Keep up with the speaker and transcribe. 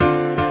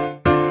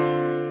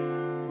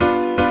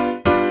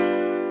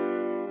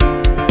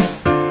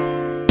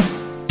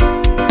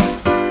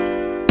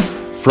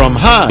From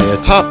high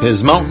atop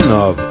his mountain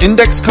of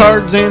index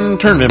cards and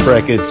tournament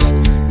brackets,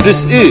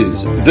 this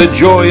is The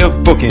Joy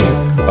of Booking,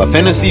 a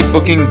fantasy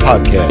booking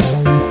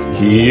podcast.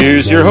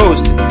 Here's your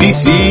host,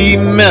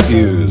 DC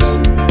Matthews.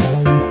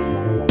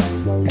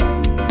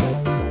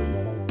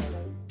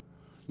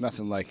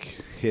 Nothing like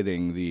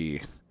hitting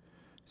the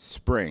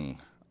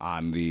spring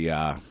on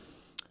the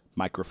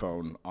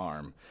microphone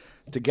arm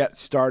to get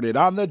started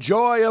on The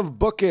Joy of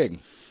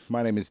Booking.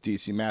 My name is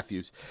DC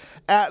Matthews.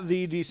 At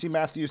the DC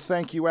Matthews,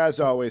 thank you as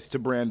always to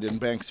Brandon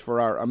Banks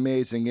for our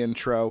amazing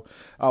intro.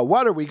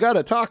 What are we going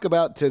to talk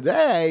about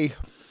today?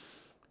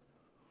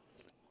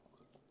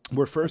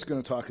 We're first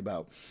going to talk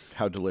about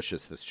how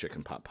delicious this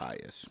chicken pot pie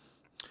is.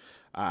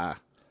 I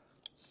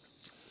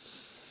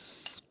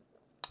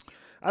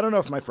don't know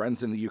if my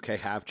friends in the UK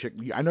have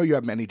chicken. I know you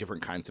have many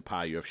different kinds of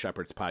pie. You have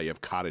shepherd's pie, you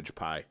have cottage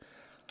pie,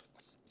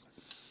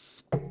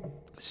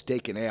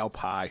 steak and ale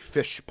pie,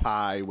 fish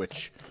pie,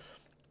 which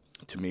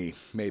to me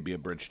may be a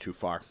bridge too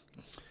far.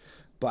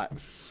 But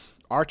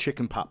our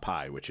chicken pot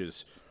pie, which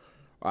is,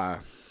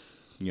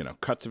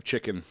 cuts of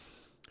chicken,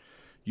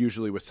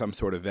 usually with some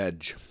sort of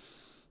veg,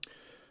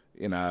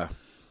 in a,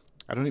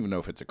 I don't even know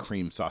if it's a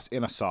cream sauce,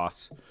 in a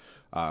sauce,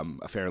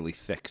 a fairly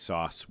thick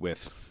sauce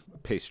with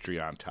pastry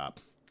on top.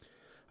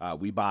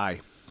 We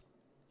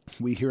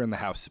here in the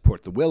house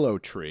support the Willow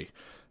Tree,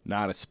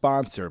 not a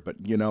sponsor, but,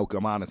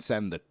 come on and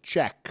send the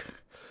check.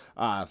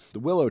 The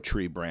Willow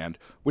Tree brand,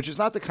 which is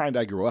not the kind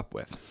I grew up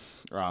with.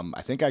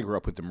 I think I grew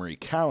up with the Marie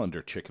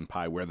Callender chicken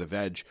pie where the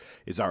veg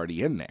is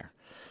already in there.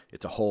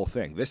 It's a whole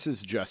thing. This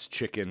is just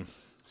chicken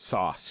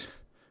sauce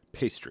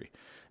pastry,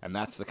 and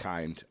that's the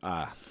kind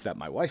that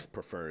my wife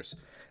prefers,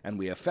 and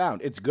we have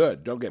found it's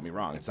good. Don't get me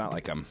wrong. It's not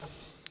like I'm,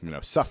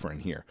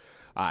 suffering here.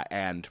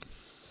 And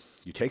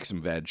you take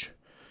some veg,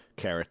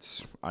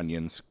 carrots,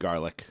 onions,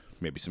 garlic,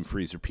 maybe some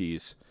freezer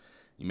peas.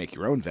 You make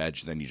your own veg,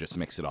 then you just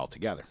mix it all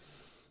together.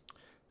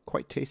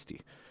 Quite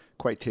tasty.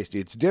 Quite tasty.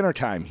 It's dinner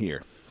time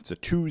here. It's a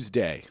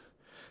Tuesday.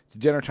 It's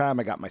dinner time.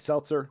 I got my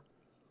seltzer.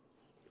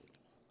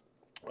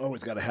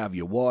 Always got to have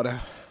your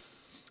water.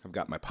 I've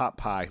got my pot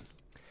pie.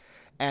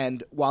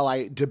 And while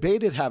I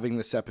debated having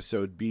this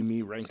episode be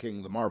me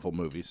ranking the Marvel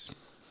movies,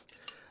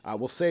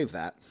 we'll save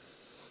that.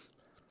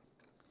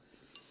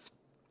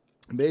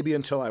 Maybe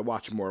until I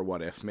watch more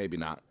What If. Maybe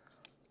not.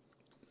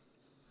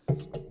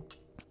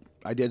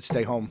 I did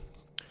stay home.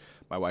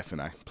 My wife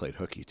and I played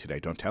hooky today.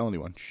 Don't tell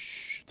anyone.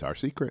 Shh, it's our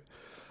secret.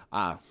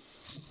 And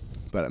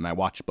I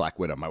watched Black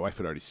Widow. My wife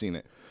had already seen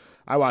it.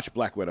 I watched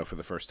Black Widow for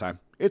the first time.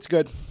 It's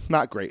good.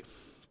 Not great,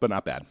 but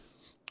not bad.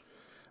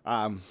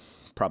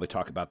 Probably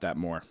talk about that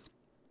more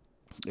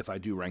if I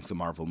do rank the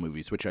Marvel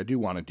movies, which I do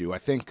want to do. I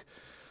think,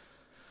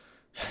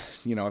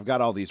 I've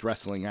got all these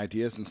wrestling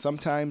ideas, and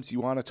sometimes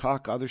you want to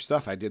talk other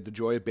stuff. I did The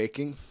Joy of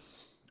Baking.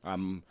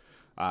 I'm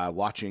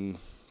watching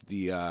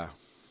the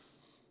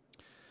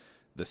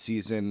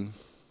season.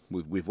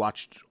 We've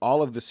watched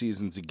all of the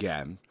seasons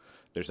again.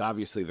 There's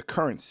obviously the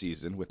current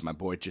season with my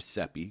boy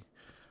Giuseppe.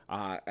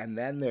 And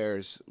then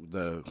there's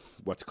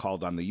what's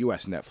called on the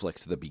U.S.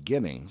 Netflix The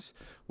Beginnings,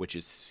 which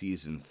is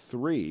season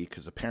 3,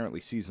 because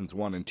apparently seasons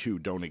 1 and 2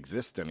 don't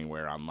exist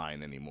anywhere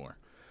online anymore.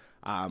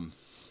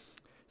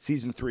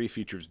 Season 3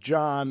 features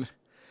John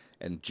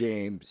and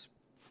James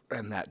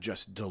and that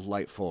just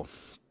delightful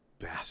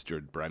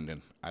bastard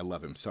Brendan. I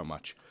love him so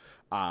much.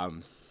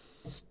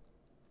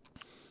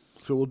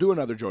 So we'll do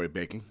another Joy of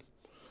Baking.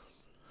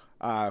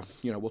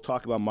 We'll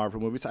talk about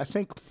Marvel movies. I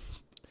think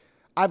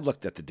I've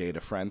looked at the data,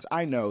 friends.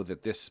 I know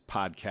that this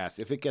podcast,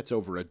 if it gets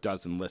over a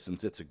dozen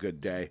listens, it's a good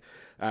day.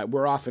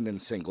 We're often in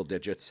single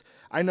digits.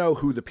 I know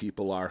who the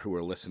people are who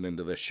are listening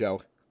to this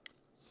show.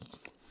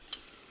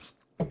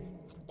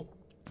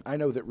 I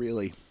know that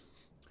really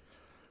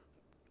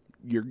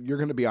you're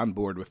going to be on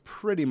board with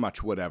pretty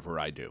much whatever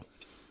I do.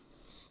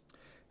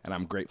 And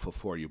I'm grateful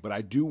for you. But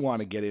I do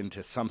want to get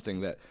into something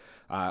that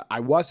I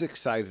was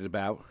excited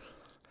about,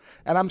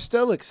 and I'm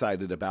still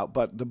excited about,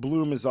 but the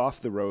bloom is off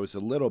the rose a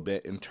little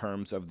bit in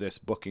terms of this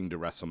booking to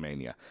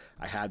WrestleMania.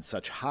 I had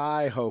such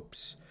high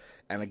hopes,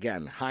 and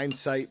again,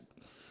 hindsight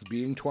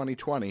being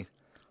 2020,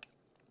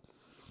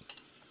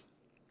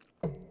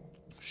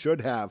 should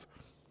have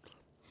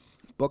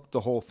booked the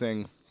whole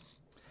thing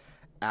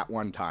at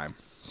one time.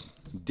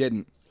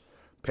 Didn't.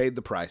 Paid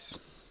the price.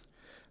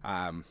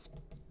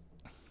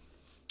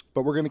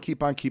 But we're going to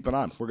keep on keeping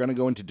on. We're going to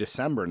go into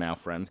December now,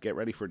 friends. Get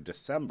ready for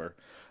December.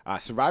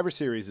 Survivor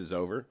Series is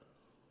over.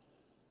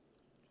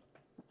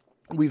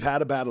 We've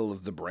had a battle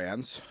of the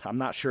brands. I'm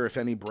not sure if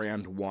any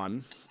brand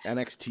won.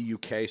 NXT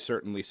UK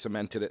certainly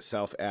cemented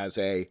itself as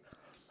a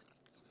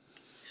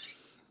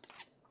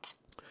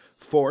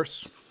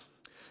force.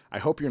 I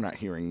hope you're not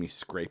hearing me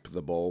scrape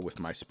the bowl with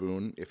my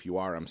spoon. If you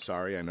are, I'm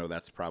sorry. I know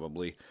that's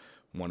probably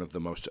one of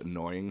the most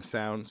annoying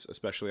sounds,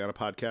 especially on a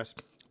podcast.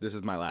 This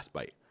is my last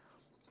bite.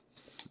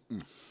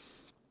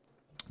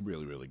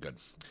 Really, really good.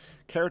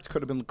 Carrots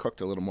could have been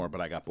cooked a little more,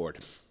 but I got bored.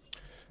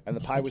 And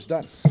the pie was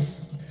done.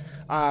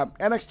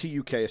 NXT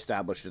UK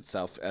established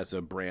itself as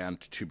a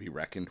brand to be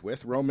reckoned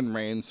with. Roman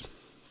Reigns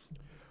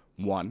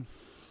won.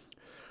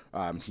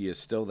 He is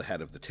still the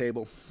head of the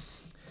table.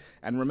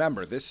 And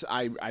remember, this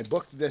I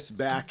booked this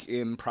back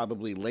in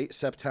probably late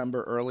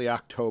September, early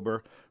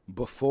October,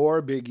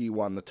 before Big E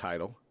won the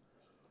title,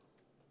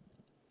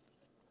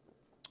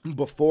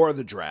 before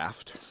the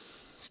draft.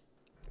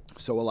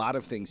 So a lot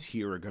of things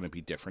here are going to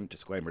be different.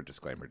 Disclaimer,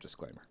 disclaimer,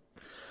 disclaimer.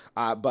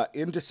 But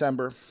in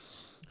December,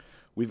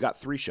 we've got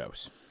 3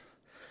 shows.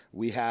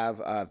 We have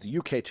the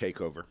UK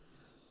TakeOver.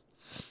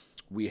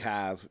 We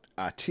have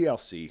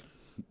TLC,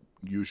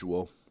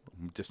 usual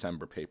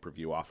December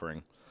pay-per-view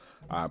offering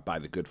by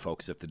the good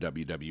folks at the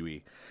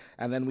WWE.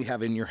 And then we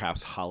have In Your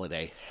House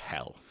Holiday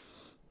Hell.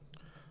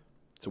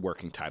 It's a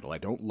working title. I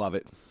don't love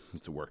it.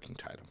 It's a working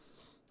title.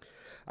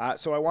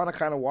 So I want to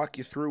kind of walk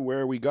you through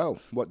where we go,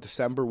 what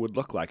December would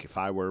look like if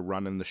I were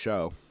running the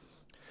show.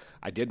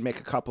 I did make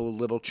a couple of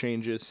little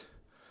changes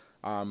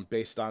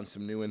based on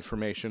some new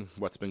information,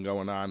 what's been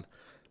going on.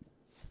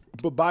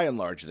 But by and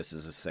large, this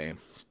is the same.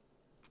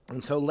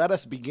 And so let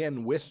us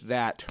begin with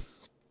that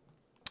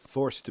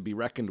force to be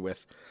reckoned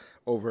with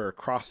over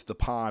across the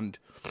pond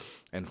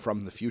and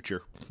from the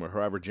future, or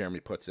however Jeremy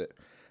puts it.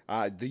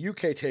 The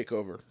UK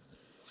TakeOver.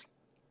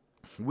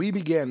 We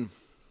begin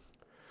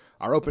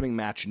our opening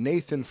match,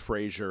 Nathan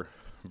Frazier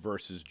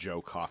versus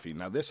Joe Coffey.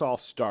 Now, this all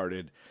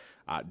started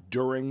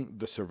during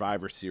the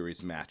Survivor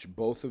Series match.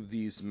 Both of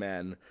these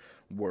men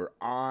were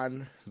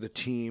on the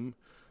team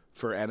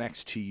for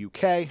NXT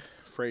UK,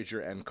 Frazier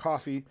and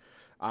Coffey,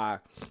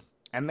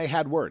 and they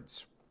had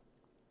words.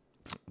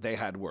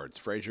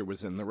 Frazier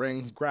was in the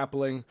ring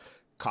grappling.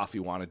 Coffey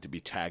wanted to be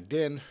tagged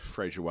in.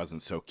 Frazier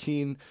wasn't so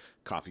keen.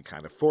 Coffey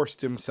kind of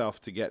forced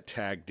himself to get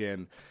tagged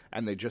in,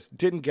 and they just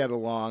didn't get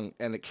along,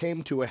 and it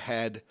came to a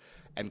head,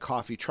 and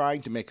Coffey,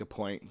 trying to make a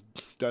point,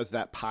 does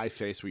that pie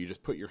face where you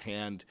just put your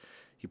hand,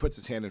 he puts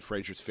his hand in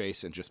Frazier's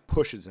face and just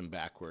pushes him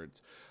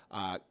backwards.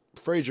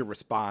 Frazier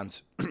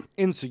responds,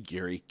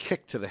 enziguri,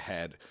 kick to the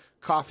head.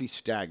 Coffey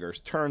staggers,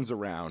 turns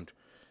around,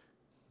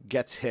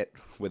 gets hit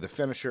with a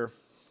finisher,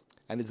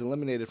 and is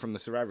eliminated from the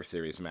Survivor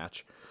Series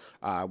match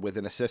with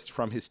an assist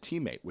from his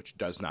teammate, which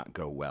does not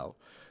go well.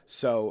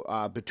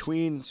 So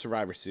between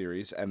Survivor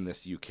Series and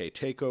this UK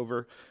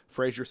TakeOver,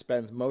 Frazier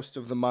spends most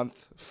of the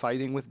month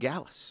fighting with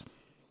Gallus.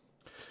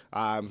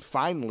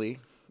 Finally,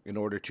 in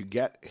order to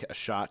get a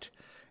shot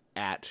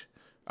at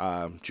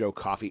Joe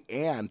Coffey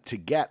and to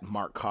get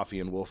Mark Coffey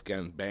and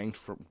Wolfgang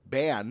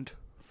banned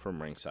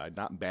from ringside,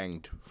 not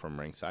banged from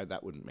ringside,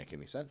 that wouldn't make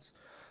any sense,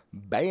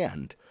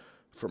 banned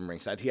from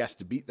ringside, he has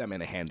to beat them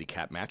in a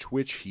handicap match,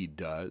 which he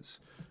does,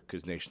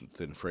 because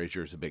Nathan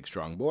Frazier is a big,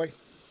 strong boy.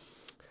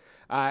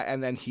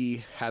 And then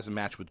he has a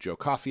match with Joe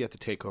Coffey at the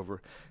TakeOver,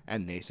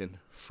 and Nathan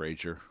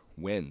Frazier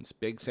wins.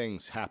 Big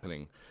things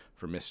happening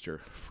for Mr.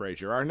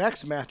 Frazier. Our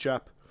next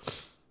matchup,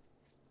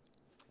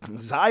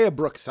 Xia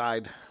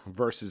Brookside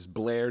versus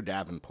Blair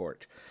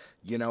Davenport.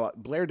 You know,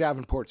 Blair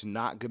Davenport's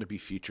not going to be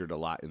featured a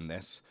lot in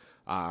this.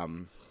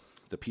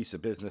 The Piece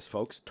of Business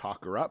folks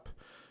talk her up.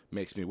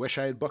 Makes me wish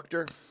I had booked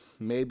her.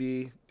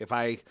 Maybe if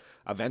I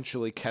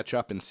eventually catch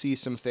up and see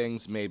some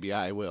things, maybe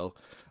I will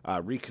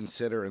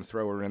reconsider and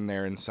throw her in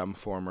there in some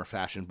form or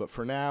fashion. But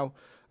for now,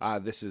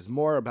 this is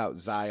more about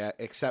Xia,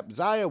 except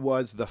Xia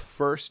was the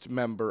first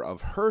member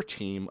of her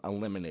team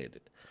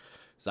eliminated.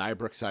 Xia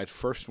Brookside,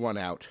 first one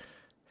out,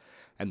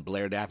 and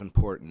Blair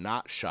Davenport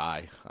not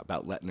shy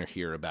about letting her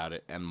hear about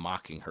it and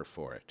mocking her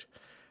for it.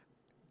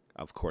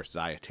 Of course,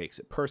 Xia takes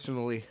it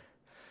personally,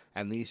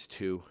 and these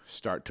two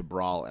start to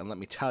brawl. And let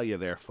me tell you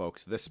there,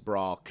 folks, this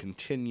brawl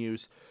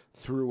continues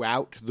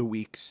throughout the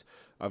weeks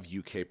of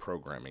UK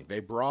programming. They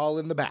brawl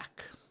in the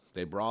back.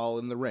 They brawl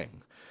in the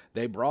ring.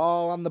 They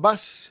brawl on the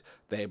bus.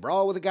 They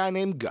brawl with a guy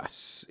named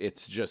Gus.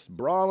 It's just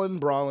brawling,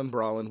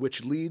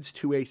 which leads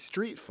to a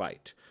street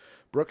fight.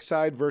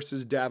 Brookside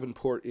versus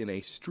Davenport in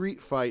a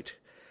street fight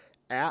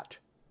at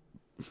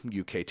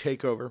UK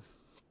TakeOver,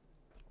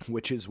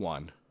 which is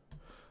won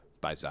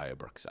by Xia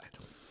Brookside.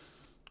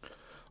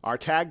 Our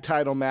tag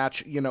title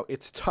match, you know,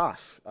 it's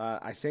tough.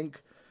 I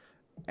think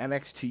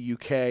NXT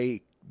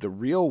UK, the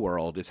real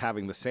world, is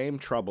having the same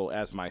trouble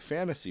as my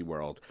fantasy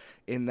world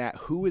in that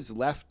who is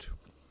left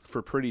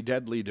for Pretty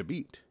Deadly to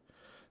beat?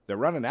 They're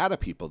running out of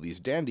people, these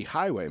dandy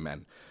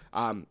highwaymen.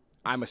 I'm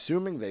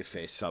assuming they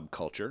faced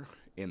Subculture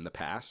in the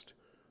past.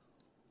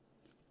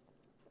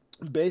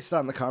 Based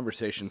on the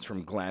conversations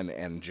from Glenn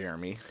and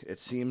Jeremy, it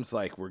seems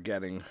like we're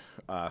getting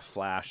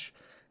Flash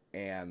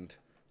and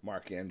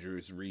Mark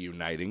Andrews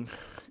reuniting.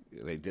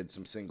 They did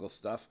some single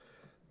stuff.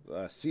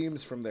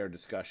 Seems from their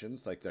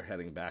discussions like they're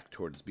heading back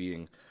towards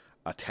being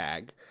a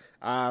tag.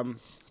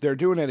 They're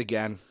doing it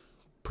again.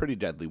 Pretty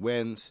Deadly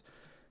wins.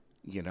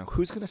 You know,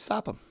 who's going to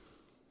stop them?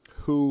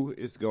 Who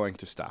is going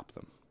to stop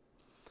them?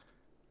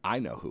 I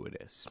know who it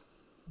is.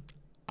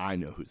 I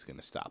know who's going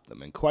to stop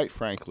them. And quite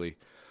frankly,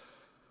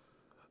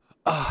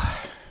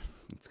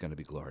 it's going to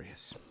be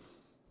glorious.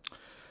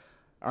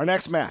 Our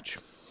next match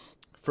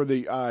for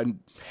the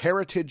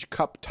Heritage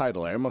Cup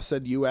title. I almost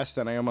said U.S.,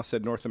 then I almost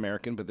said North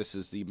American, but this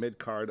is the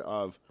mid-card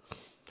of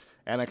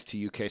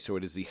NXT UK, so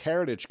it is the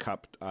Heritage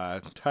Cup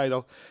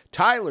title.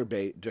 Tyler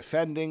Bate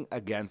defending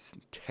against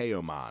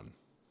Teoman.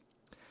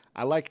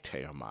 I like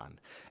Teoman.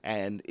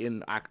 And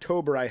in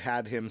October, I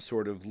had him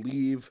sort of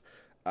leave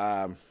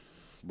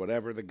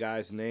whatever the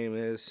guy's name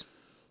is.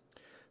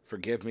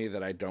 Forgive me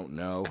that I don't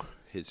know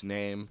his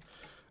name.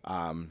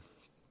 The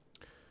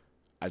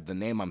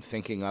name I'm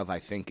thinking of, I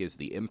think, is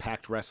the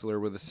Impact wrestler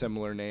with a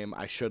similar name.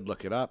 I should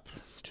look it up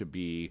to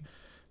be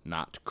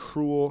not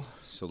cruel,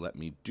 so let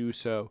me do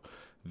so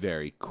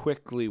very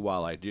quickly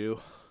while I do.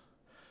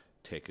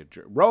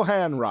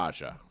 Rohan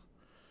Raja.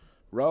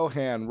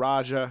 Rohan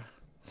Raja.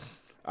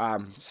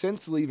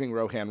 Since leaving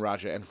Rohan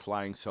Raja and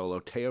flying solo,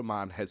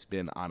 Teoman has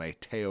been on a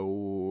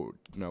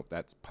Nope,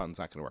 that pun's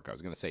not going to work. I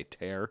was going to say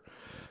tear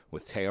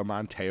with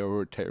Teoman.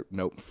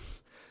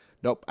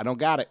 Nope, I don't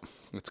got it.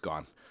 It's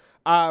gone.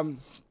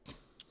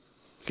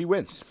 He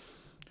wins.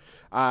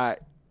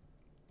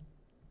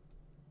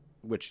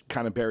 Which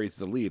kind of buries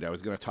the lead. I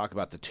was going to talk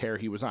about the tear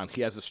he was on.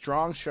 He has a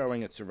strong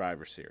showing at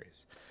Survivor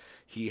Series.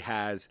 He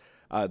has,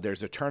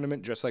 there's a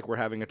tournament, just like we're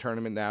having a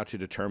tournament now to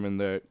determine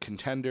the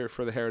contender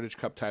for the Heritage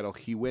Cup title.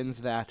 He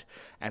wins that,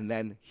 and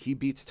then he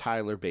beats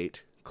Tyler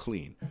Bate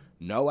clean.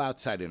 No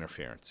outside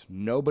interference.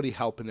 Nobody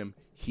helping him.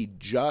 He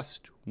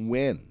just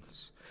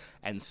wins.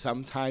 And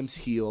sometimes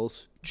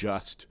heels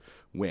just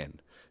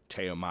win.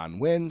 Teoman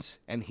wins,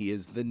 and he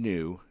is the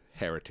new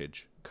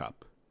Heritage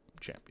Cup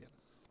champion.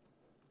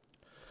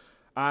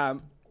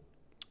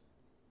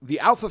 The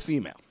alpha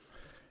female,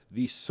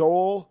 the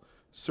sole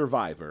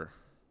survivor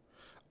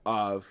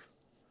of,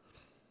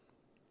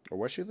 or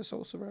was she the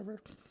sole survivor?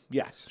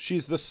 Yes,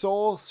 she's the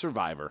sole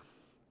survivor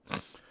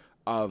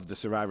of the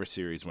Survivor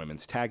Series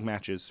women's tag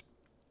matches.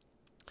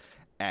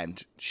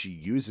 And she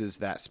uses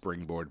that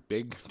springboard,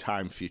 big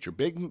time feature,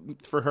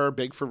 big for her,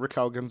 big for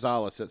Raquel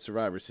Gonzalez at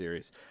Survivor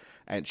Series.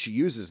 And she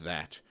uses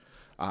that,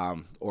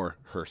 or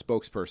her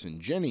spokesperson,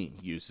 Jinny,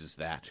 uses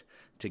that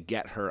to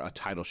get her a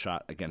title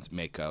shot against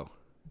Mako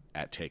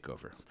at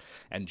TakeOver.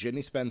 And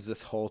Jinny spends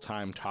this whole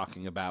time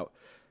talking about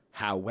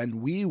how when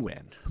we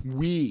win,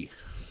 we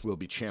will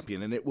be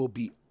champion, and it will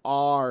be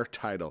our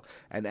title,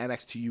 and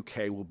NXT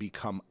UK will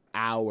become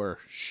our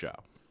show.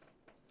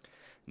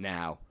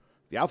 Now,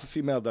 the alpha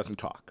female doesn't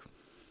talk.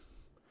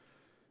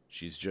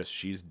 She's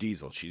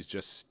Diesel. She's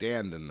just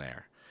standing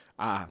there.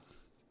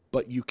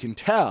 But you can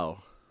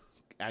tell,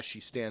 as she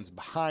stands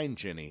behind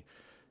Jinny,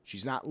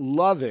 she's not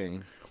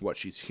loving what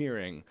she's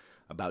hearing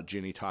about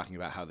Jinny talking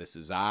about how this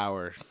is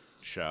our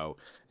show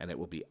and it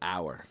will be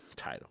our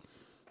title.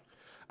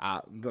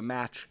 The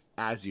match,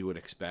 as you would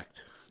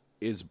expect,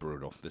 is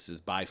brutal. This is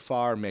by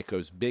far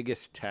Mako's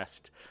biggest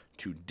test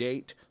to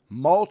date.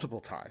 Multiple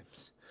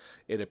times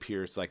it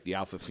appears like the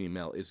alpha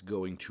female is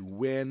going to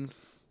win,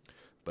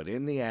 but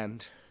in the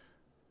end,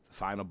 the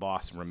final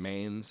boss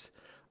remains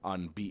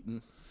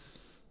unbeaten.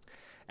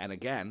 And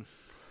again,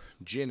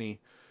 Jinny,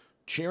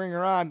 cheering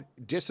her on,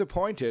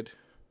 disappointed,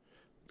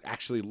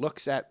 actually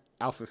looks at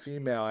alpha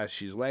female as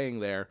she's laying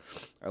there,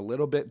 a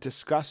little bit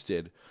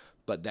disgusted,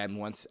 but then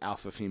once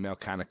alpha female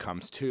kind of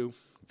comes to,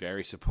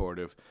 very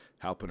supportive,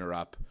 helping her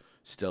up,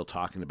 still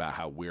talking about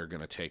how we're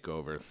going to take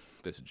over.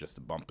 This is just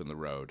a bump in the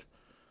road.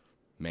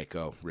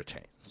 Mako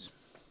retains.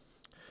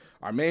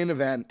 Our main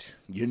event,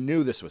 you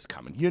knew this was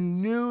coming.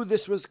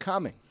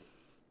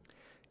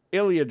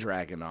 Ilya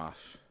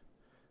Dragunov,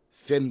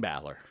 Finn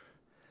Balor,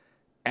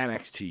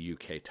 NXT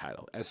UK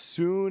title. As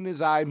soon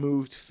as I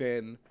moved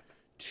Finn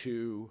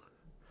to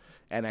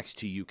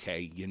NXT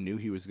UK, you knew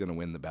he was going to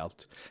win the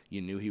belt. You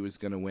knew he was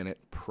going to win it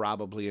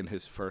probably in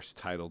his first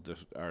title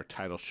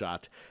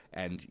shot,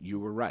 and you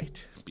were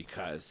right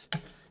because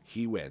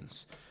he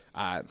wins.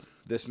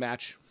 This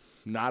match,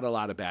 not a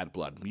lot of bad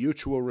blood.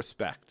 Mutual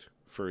respect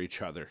for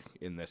each other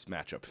in this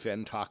matchup.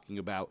 Finn talking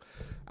about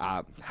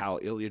how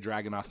Ilya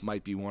Dragunov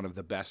might be one of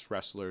the best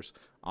wrestlers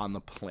on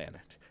the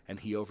planet, and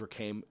he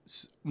overcame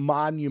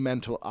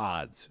monumental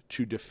odds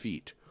to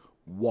defeat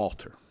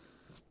Walter.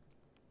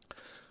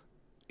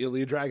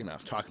 Ilya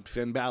Dragunov talking to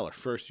Finn Balor,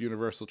 first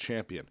Universal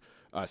Champion,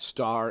 a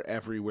star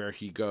everywhere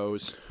he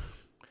goes.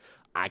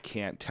 I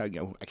can't tell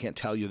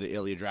you that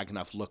Ilya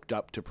Dragunov looked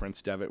up to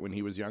Prince Devitt when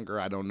he was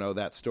younger. I don't know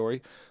that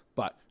story,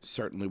 but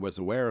certainly was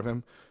aware of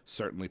him,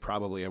 certainly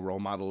probably a role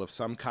model of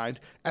some kind.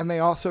 And they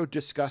also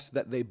discussed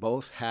that they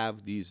both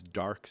have these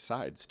dark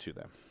sides to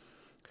them.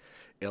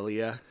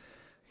 Ilya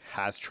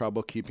has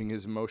trouble keeping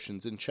his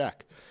emotions in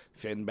check.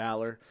 Finn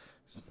Balor,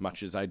 as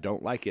much as I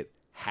don't like it,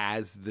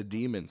 has the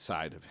demon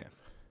side of him.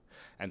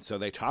 And so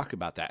they talk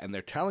about that, and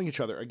they're telling each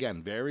other,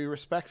 again, very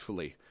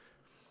respectfully,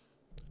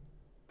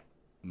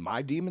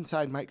 my demon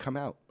side might come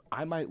out.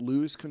 I might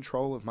lose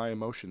control of my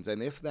emotions,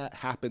 and if that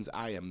happens,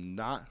 I am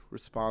not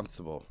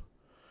responsible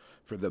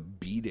for the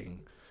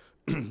beating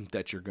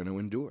that you're going to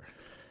endure.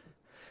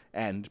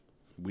 And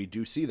we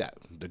do see that.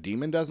 The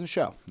demon doesn't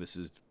show. This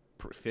is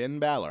Finn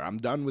Balor. I'm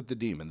done with the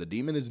demon. The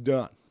demon is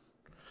done.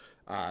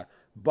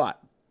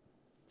 But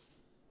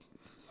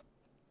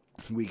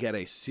we get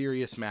a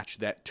serious match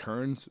that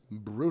turns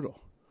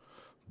brutal.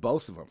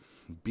 Both of them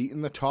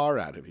beating the tar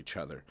out of each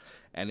other.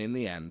 And in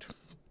the end,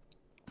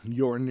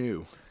 your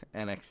new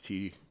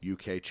NXT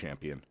UK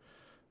champion,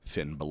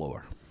 Finn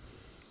Balor.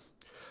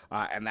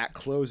 And that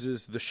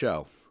closes the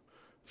show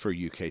for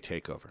UK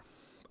TakeOver.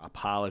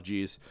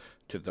 Apologies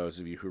to those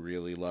of you who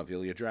really love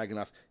Ilya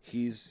Dragunov.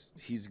 He's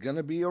going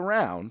to be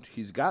around.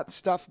 He's got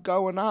stuff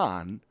going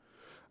on.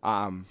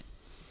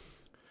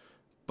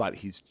 But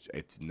he's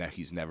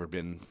never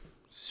been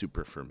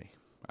super for me.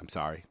 I'm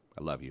sorry.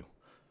 I love you.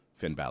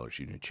 Finn Balor's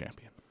your new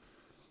champion.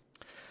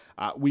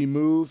 We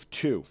move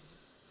to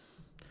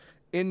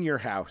In Your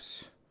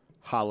House,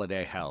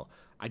 Holiday Hell.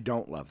 I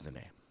don't love the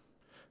name.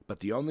 But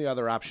the only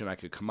other option I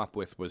could come up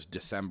with was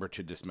December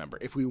to Dismember.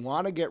 If we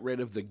want to get rid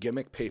of the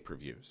gimmick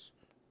pay-per-views,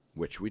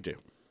 which we do,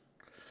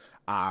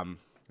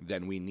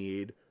 then we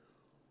need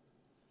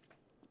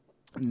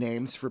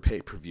names for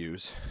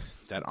pay-per-views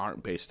that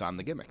aren't based on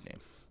the gimmick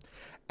name.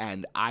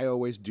 And I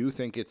always do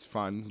think it's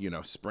fun,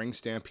 Spring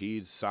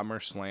Stampede,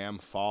 Summer Slam,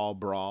 Fall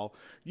Brawl.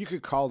 You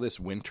could call this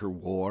Winter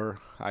War,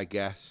 I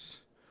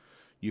guess.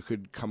 You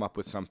could come up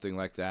with something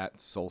like that,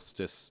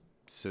 Solstice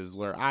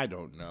Sizzler, I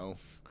don't know.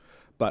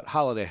 But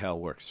Holiday Hell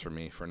works for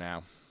me for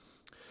now.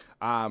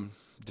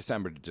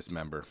 December to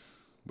Dismember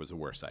was a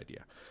worse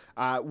idea.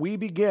 We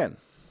begin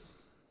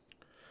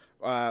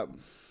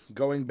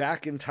going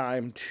back in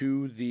time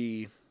to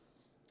the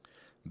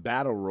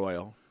Battle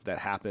Royal that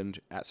happened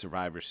at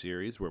Survivor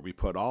Series, where we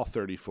put all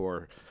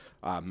 34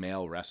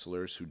 male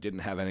wrestlers who didn't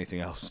have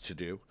anything else to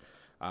do.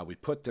 We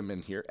put them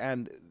in here.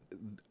 And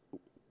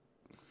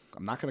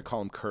I'm not going to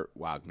call him Kurt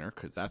Wagner,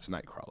 because that's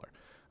Nightcrawler.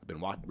 I've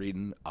been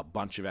reading a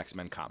bunch of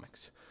X-Men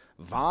comics.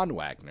 Von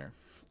Wagner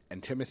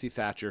and Timothy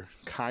Thatcher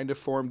kind of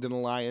formed an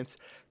alliance,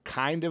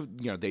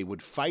 they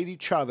would fight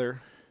each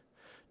other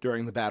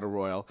during the Battle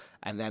Royal,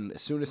 and then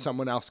as soon as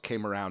someone else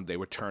came around, they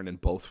would turn and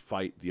both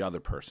fight the other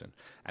person.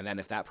 And then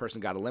if that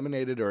person got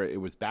eliminated or it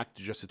was back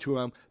to just the two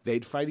of them,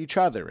 they'd fight each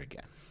other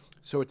again.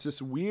 So it's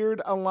this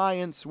weird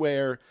alliance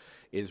where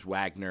is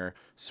Wagner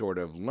sort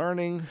of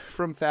learning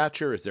from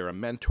Thatcher? Is there a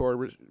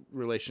mentor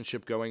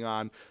relationship going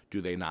on?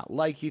 Do they not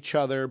like each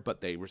other,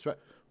 but they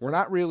respect? We're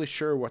not really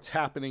sure what's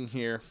happening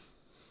here.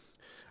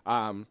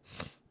 And,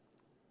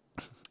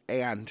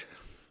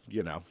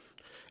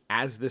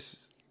 as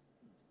this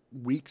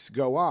weeks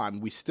go on,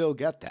 we still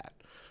get that.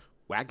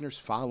 Wagner's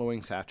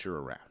following Thatcher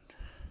around.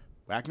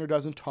 Wagner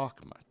doesn't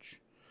talk much,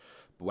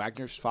 but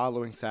Wagner's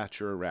following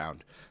Thatcher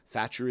around.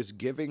 Thatcher is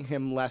giving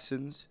him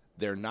lessons.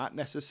 They're not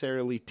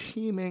necessarily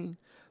teaming,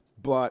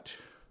 but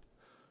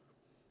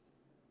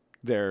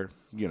they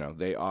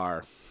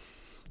are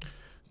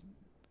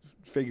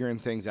figuring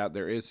things out.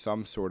 There is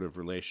some sort of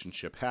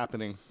relationship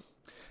happening.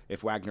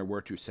 If Wagner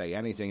were to say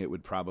anything, it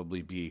would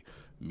probably be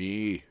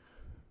me,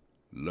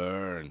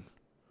 learn,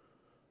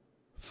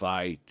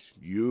 fight,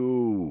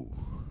 you,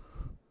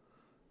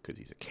 because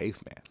he's a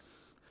caveman.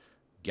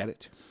 Get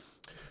it?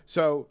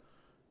 So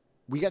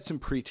we get some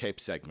pre-tape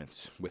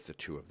segments with the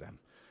two of them.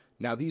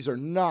 Now, these are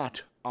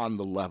not on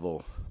the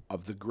level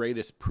of the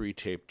greatest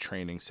pre-tape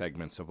training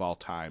segments of all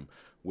time,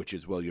 which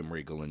is William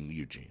Regal and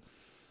Eugene.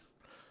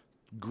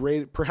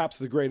 Great, perhaps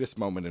the greatest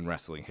moment in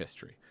wrestling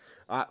history.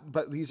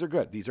 But these are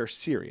good. These are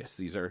serious.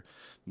 These are,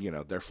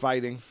 they're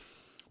fighting.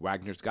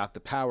 Wagner's got the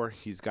power.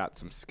 He's got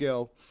some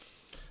skill.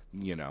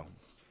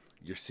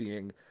 You're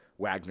seeing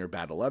Wagner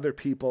battle other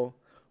people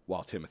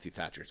while Timothy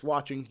Thatcher's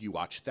watching. You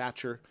watch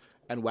Thatcher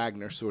and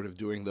Wagner sort of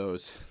doing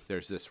those.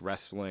 There's this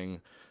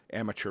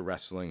amateur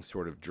wrestling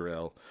sort of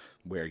drill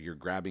where you're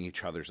grabbing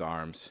each other's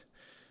arms.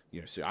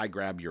 So I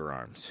grab your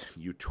arms.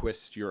 You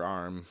twist your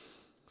arm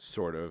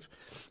sort of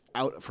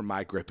out from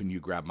my grip and you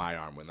grab my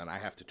arm, and then I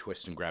have to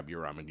twist and grab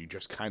your arm, and you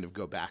just kind of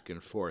go back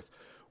and forth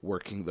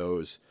working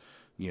those,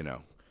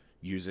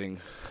 using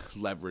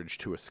leverage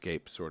to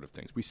escape sort of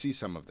things. We see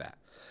some of that.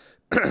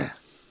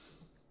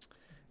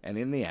 And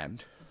in the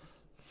end,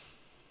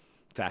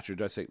 Thatcher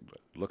does say,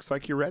 looks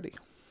like you're ready.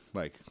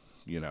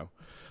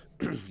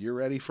 You're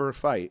ready for a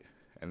fight.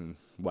 And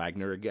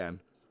Wagner again,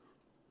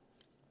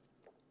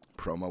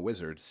 Promo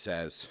Wizard,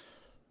 says,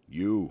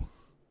 you,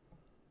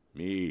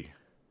 me,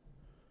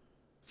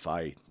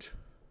 fight,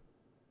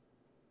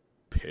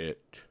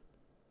 pit.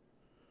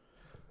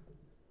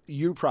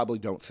 You probably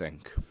don't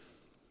think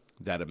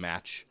that a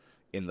match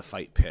in the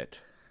fight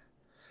pit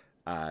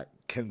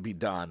can be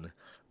done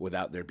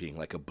without there being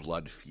like a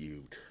blood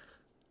feud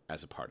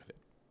as a part of it.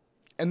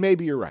 And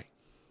maybe you're right.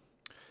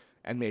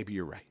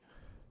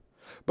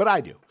 But I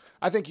do.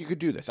 I think you could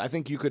do this. I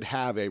think you could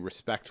have a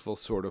respectful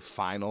sort of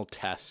final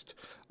test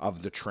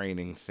of the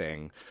training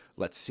thing.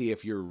 Let's see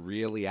if you're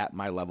really at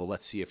my level.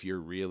 Let's see if you're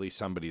really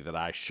somebody that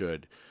I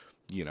should,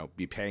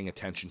 be paying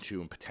attention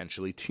to and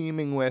potentially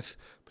teaming with,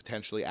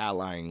 potentially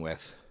allying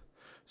with.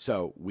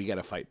 So we get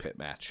a fight pit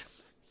match.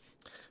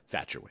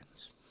 Thatcher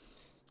wins.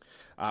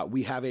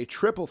 We have a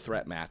triple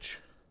threat match.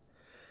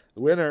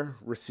 The winner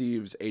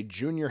receives a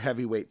junior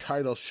heavyweight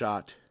title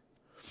shot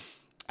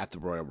at the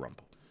Royal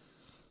Rumble.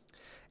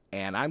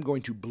 And I'm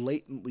going to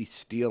blatantly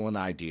steal an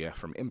idea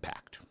from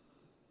Impact,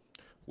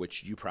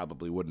 which you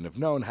probably wouldn't have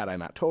known had I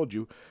not told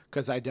you,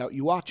 because I doubt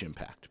you watch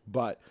Impact.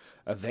 But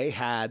they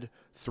had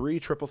 3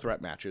 triple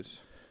threat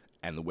matches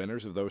And the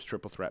winners of those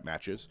triple threat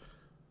matches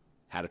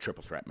had a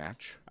triple threat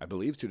match, I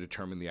believe, to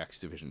determine the X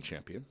Division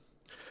champion.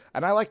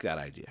 And I like that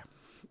idea.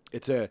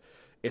 It's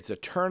a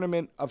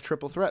tournament of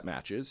triple threat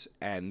matches,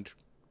 and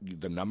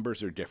the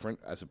numbers are different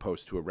as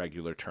opposed to a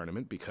regular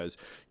tournament because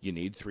you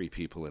need 3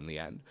 people in the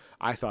end.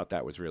 I thought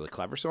that was really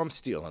clever, so I'm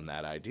stealing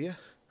that idea.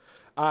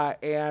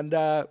 Is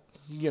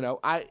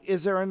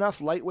there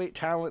enough lightweight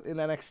talent in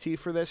NXT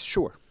for this?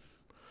 Sure.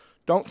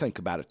 Don't think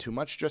about it too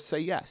much. Just say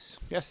yes.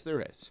 Yes,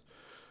 there is.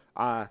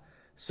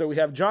 So we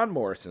have John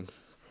Morrison,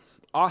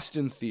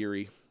 Austin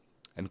Theory,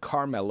 and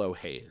Carmelo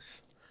Hayes.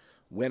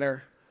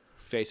 Winner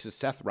faces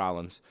Seth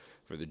Rollins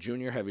for the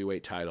junior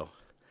heavyweight title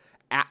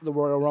at the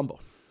Royal Rumble.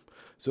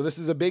 So this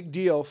is a big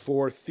deal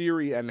for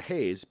Theory and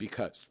Hayes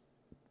because,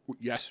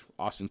 yes,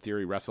 Austin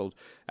Theory wrestled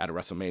at a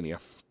WrestleMania,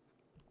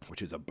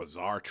 which is a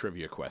bizarre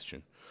trivia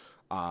question.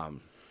 But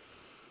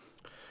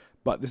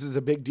this is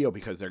a big deal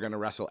because they're going to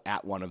wrestle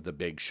at one of the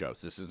big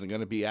shows. This isn't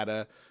going to be at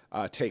a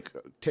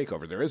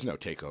takeover. There is no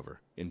takeover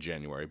in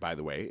January, by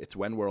the way. It's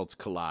When Worlds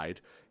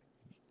Collide,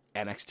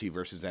 NXT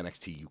versus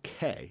NXT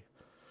UK.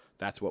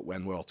 That's what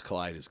When Worlds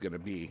Collide is going to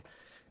be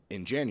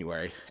in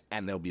January,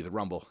 and there'll be the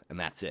Rumble, and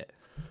that's it.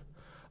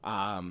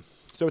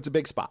 So it's a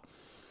big spot.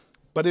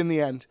 But in the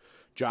end,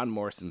 John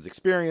Morrison's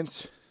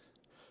experience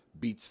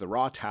beats the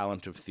raw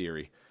talent of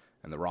Theory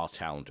and the raw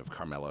talent of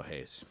Carmelo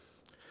Hayes.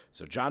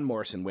 So John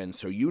Morrison wins.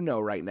 So you know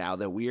right now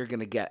that we are going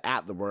to get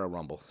at the Royal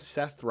Rumble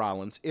Seth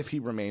Rollins, if he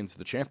remains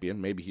the champion.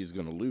 Maybe he's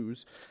going to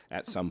lose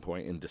at some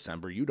point in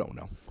December. You don't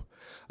know.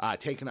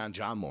 Taking on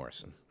John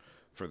Morrison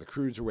for the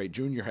Cruiserweight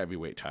Junior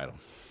Heavyweight title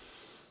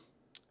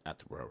at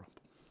the Royal Rumble.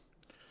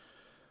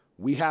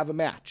 We have a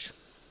match.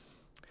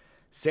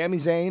 Sami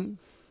Zayn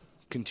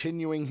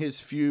continuing his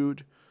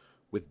feud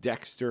with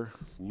Dexter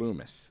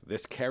Lumis.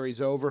 This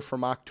carries over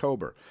from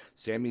October.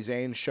 Sami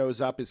Zayn shows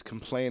up, is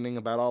complaining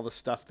about all the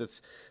stuff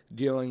that's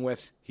dealing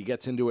with. He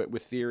gets into it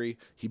with Theory.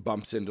 He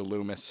bumps into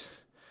Lumis.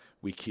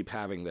 We keep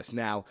having this.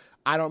 Now,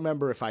 I don't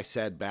remember if I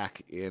said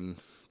back in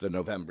the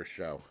November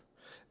show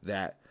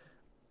that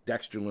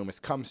Dexter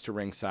Lumis comes to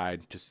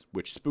ringside,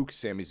 which spooks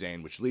Sami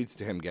Zayn, which leads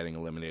to him getting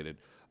eliminated.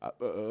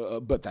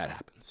 But that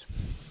happens.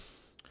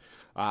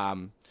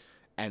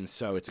 And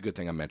so it's a good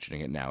thing I'm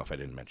mentioning it now if I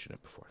didn't mention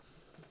it before.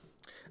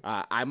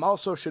 I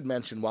also should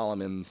mention, while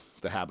I'm in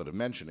the habit of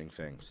mentioning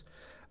things,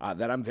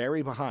 that I'm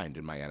very behind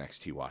in my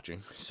NXT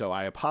watching. So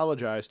I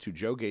apologize to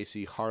Joe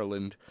Gacy,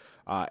 Harland,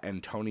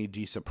 and Tony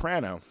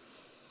DiSoprano,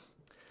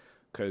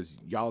 because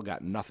y'all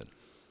got nothing.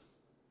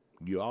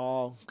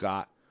 Y'all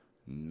got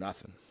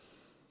nothing.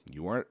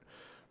 You weren't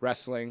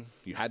wrestling.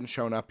 You hadn't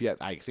shown up yet.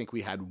 I think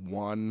we had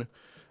one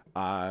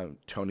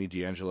Tony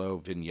D'Angelo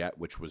vignette,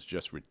 which was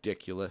just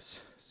ridiculous.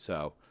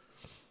 So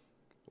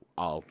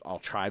I'll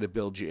try to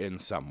build you in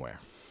somewhere.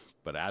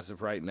 But as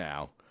of right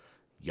now,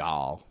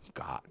 y'all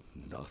got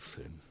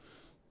nothing.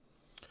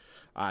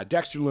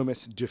 Dexter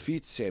Lumis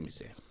defeats Sami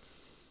Zayn.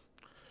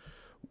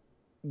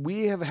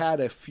 We have had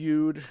a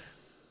feud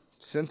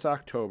since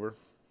October.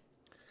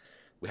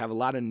 We have a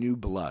lot of new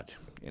blood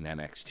in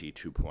NXT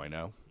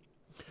 2.0.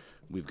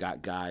 We've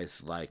got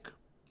guys like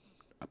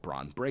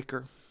Braun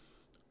Breaker,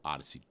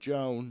 Odyssey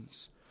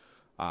Jones,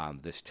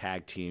 this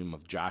tag team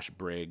of Josh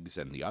Briggs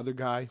and the other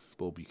guy,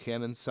 Bull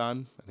Buchanan's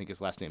son. I think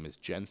his last name is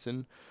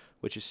Jensen,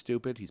 which is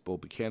stupid. He's Bull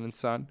Buchanan's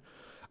son.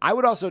 I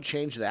would also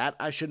change that,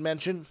 I should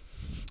mention.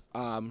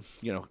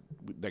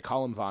 They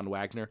call him Von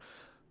Wagner.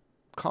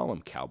 Call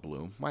him Cal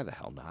Bloom. Why the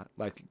hell not?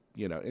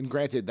 And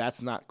granted,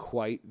 that's not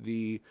quite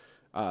the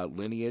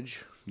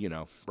lineage.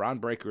 Braun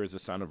Breaker is the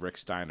son of Rick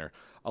Steiner.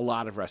 A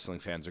lot of wrestling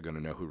fans are going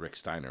to know who Rick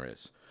Steiner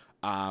is.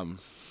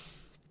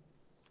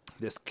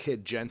 This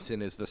kid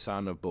Jensen is the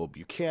son of Bull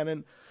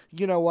Buchanan.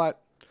 You know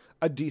what?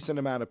 A decent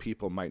amount of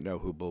people might know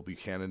who Bull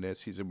Buchanan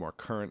is. He's a more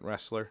current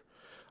wrestler.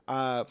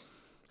 I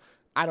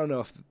don't know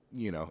if,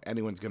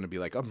 anyone's going to be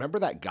like, oh, remember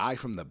that guy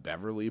from the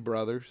Beverly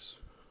Brothers?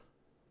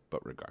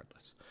 But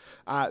regardless.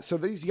 So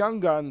these young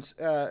guns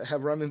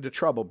have run into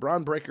trouble.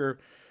 Braun Breaker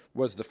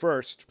was the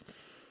first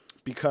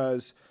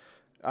because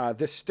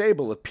this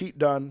stable of Pete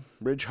Dunne,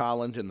 Ridge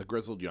Holland, and the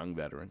Grizzled Young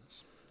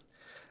Veterans,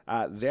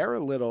 they're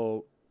a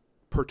little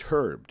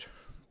perturbed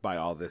by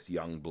all this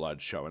young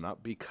blood showing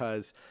up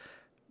because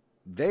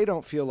they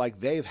don't feel like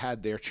they've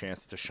had their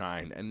chance to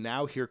shine. And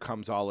now here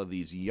comes all of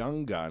these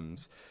young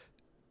guns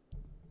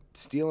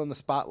stealing the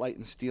spotlight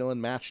and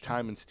stealing match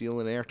time and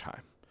stealing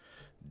airtime.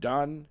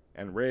 Dunn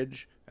and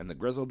Ridge and the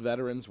Grizzled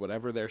Veterans,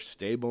 whatever their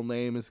stable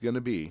name is going to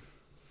be,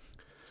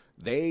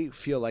 they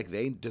feel like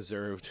they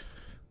deserved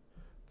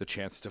the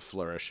chance to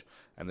flourish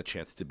and the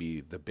chance to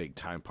be the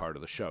big-time part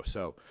of the show.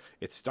 So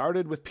it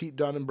started with Pete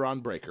Dunne and Braun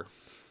Breaker.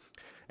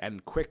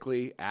 And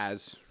quickly,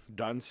 as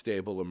Dunn's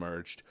stable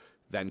emerged,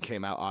 then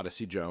came out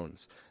Odyssey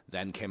Jones,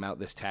 then came out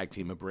this tag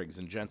team of Briggs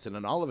and Jensen,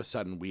 and all of a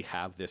sudden we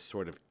have this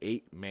sort of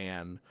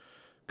 8-man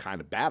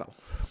kind of battle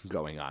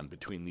going on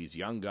between these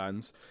young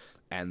guns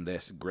and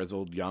this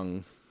grizzled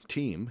young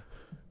team.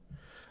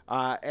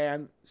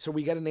 And so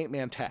we get an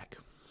 8-man tag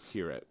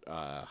here at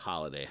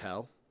Holiday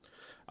Hell.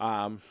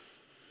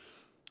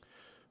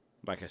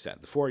 like I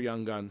said, the 4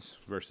 Young Guns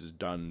versus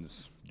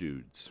Dunn's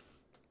Dudes.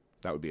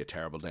 That would be a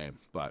terrible name,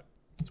 but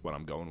it's what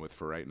I'm going with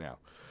for right now.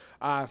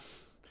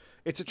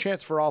 It's a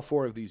chance for all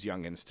 4 of these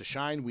youngins to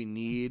shine. We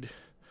need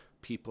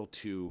people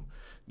to,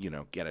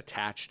 get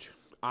attached.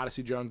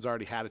 Odyssey Jones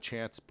already had a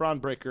chance. Braun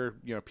Breaker,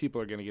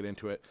 people are going to get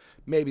into it.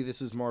 Maybe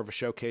this is more of a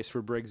showcase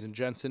for Briggs and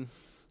Jensen,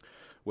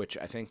 which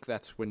I think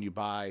that's when you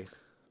buy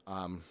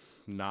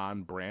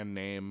non-brand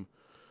name,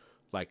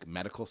 like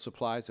medical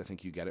supplies. I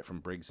think you get it from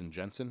Briggs and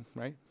Jensen,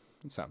 right?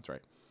 That sounds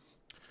right.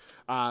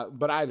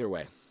 But either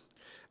way,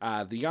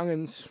 the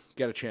youngins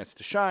get a chance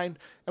to shine,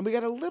 and we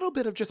get a little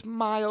bit of just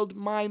mild,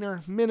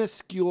 minor,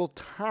 minuscule,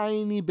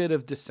 tiny bit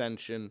of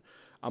dissension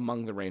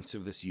among the ranks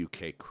of this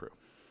UK crew.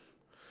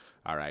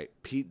 All right,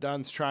 Pete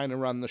Dunne's trying to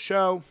run the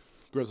show.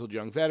 Grizzled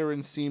young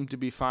veterans seem to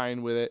be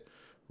fine with it.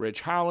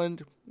 Ridge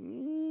Holland,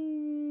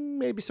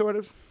 maybe sort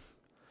of.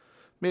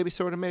 Maybe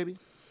sort of, maybe.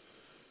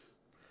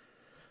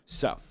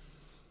 So,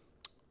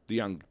 the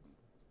young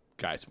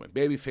guys win.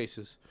 Baby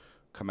faces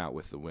come out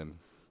with the win.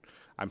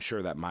 I'm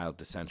sure that mild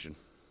dissension,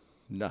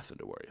 nothing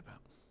to worry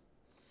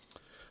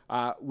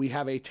about. We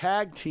have a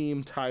tag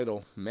team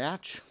title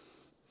match.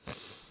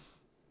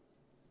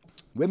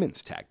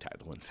 Women's tag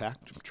title, in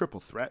fact. Triple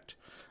threat.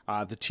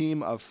 The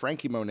team of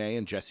Frankie Monet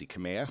and Jessie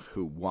Kamea,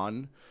 who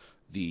won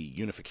the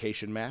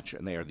unification match,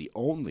 and they are the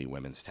only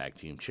women's tag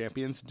team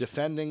champions,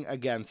 defending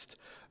against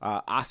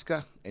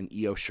Asuka and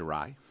Io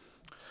Shirai.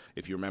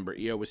 If you remember,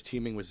 Io was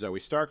teaming with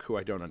Zoe Stark, who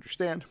I don't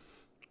understand.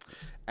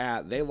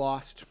 They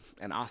lost,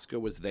 and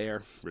Asuka was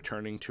there,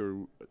 returning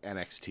to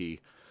NXT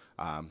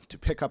to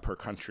pick up her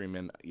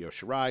countryman, Io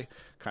Shirai,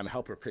 kind of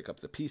help her pick up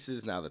the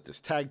pieces now that this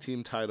tag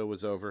team title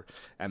was over,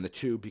 and the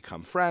two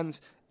become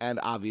friends, and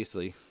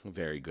obviously a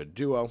very good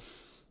duo.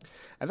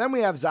 And then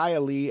we have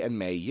Xia Li and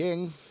Mei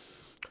Ying,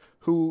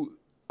 who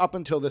up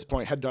until this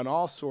point had done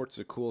all sorts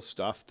of cool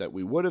stuff that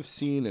we would have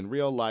seen in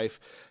real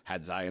life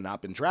had Xia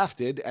not been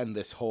drafted, and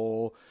this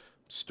whole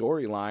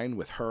storyline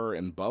with her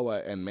and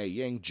Boa and Mei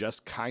Ying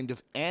just kind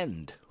of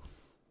end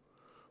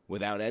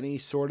without any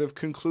sort of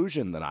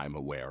conclusion that I'm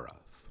aware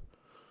of.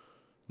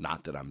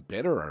 Not that I'm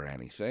bitter or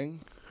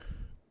anything,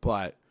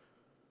 but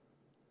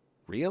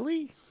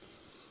really?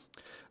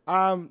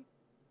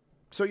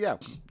 So yeah,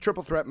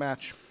 triple threat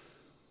match,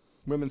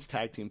 women's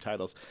tag team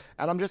titles.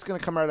 And I'm just going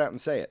to come right out and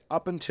say it.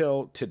 Up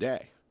until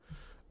today,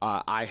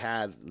 I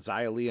had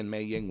Xia Li and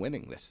Mei Ying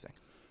winning this thing.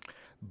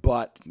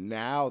 But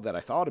now that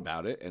I thought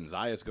about it, and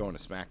Xia's going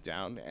to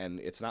SmackDown, and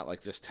it's not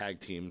like this tag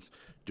team's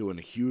doing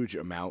a huge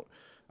amount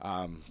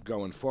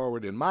going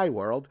forward in my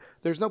world,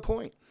 there's no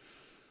point.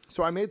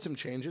 So I made some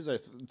changes. I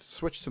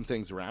switched some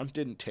things around.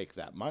 Didn't take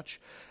that much.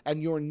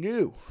 And your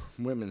new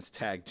women's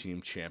tag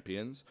team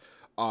champions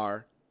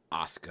are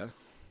Asuka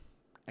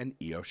and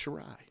Io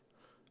Shirai,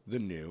 the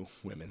new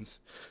women's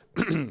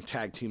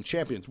tag team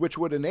champions, which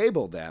would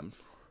enable them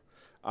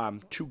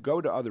to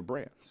go to other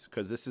brands,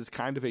 because this is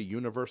kind of a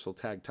universal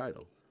tag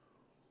title.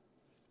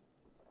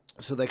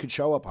 So they could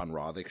show up on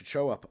Raw. They could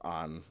show up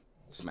on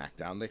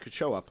SmackDown. They could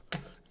show up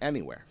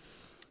anywhere.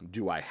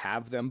 Do I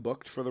have them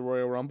booked for the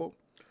Royal Rumble?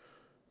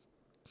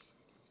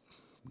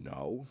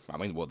 No. I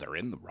mean, well, they're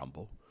in the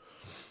Rumble.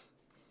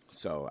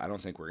 So I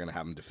don't think we're going to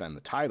have them defend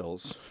the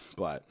titles,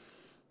 but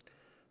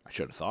I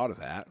should have thought of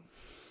that.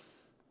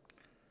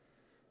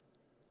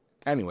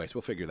 Anyways,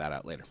 we'll figure that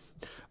out later.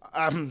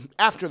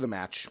 After the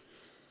match,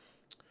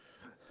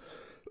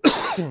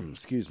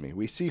 excuse me,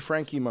 we see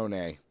Frankie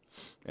Monet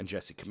and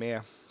Jessie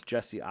Kamea.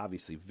 Jessie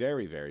obviously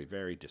very, very,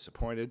 very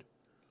disappointed.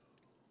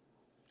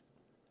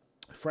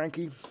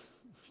 Frankie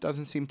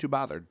doesn't seem too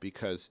bothered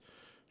because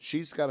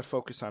she's got to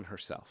focus on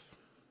herself.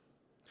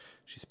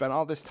 She spent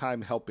all this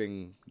time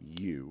helping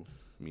you,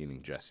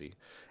 meaning Jessie,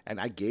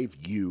 and I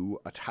gave you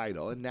a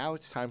title, and now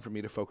it's time for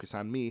me to focus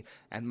on me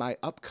and my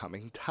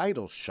upcoming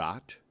title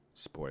shot.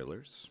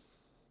 Spoilers.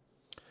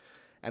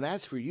 And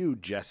as for you,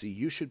 Jessie,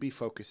 you should be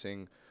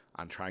focusing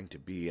on trying to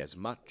be as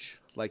much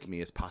like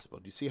me as possible.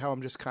 Do you see how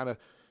I'm just kind of,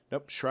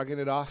 shrugging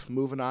it off,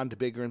 moving on to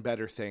bigger and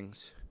better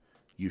things?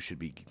 You should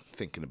be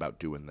thinking about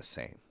doing the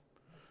same.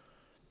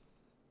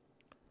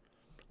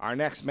 Our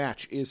next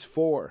match is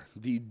for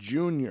the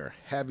Junior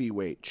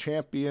Heavyweight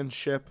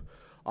Championship.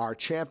 Our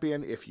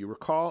champion, if you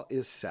recall,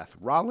 is Seth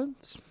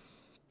Rollins.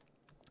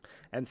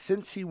 And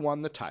since he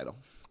won the title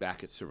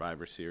back at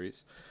Survivor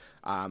Series,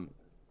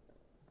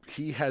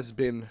 he has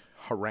been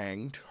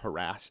harangued,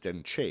 harassed,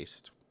 and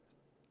chased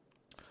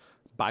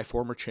by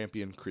former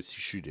champion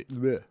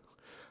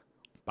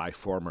by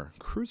former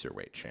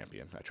cruiserweight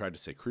champion. I tried to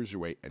say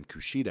cruiserweight and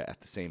Kushida at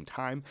the same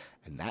time,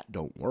 and that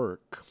don't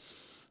work.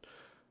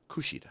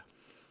 Kushida.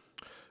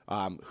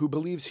 Who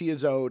believes he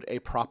is owed a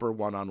proper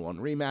one-on-one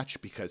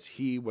rematch because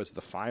he was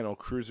the final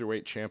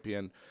cruiserweight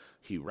champion.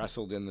 He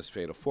wrestled in this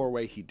fatal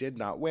four-way. He did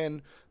not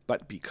win,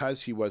 but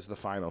because he was the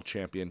final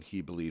champion,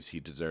 he believes he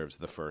deserves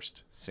the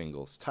first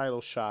singles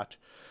title shot.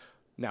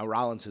 Now,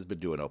 Rollins has been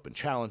doing open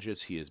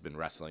challenges. He has been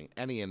wrestling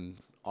any and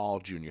all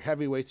junior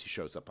heavyweights. He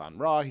shows up on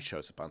Raw. He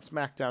shows up on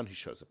SmackDown. He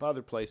shows up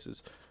other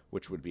places,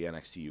 which would be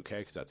NXT UK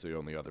because that's the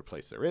only other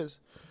place there is.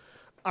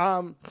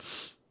 And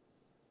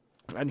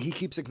he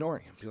keeps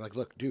ignoring him. Be like,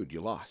 look, dude,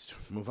 you lost.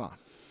 Move on.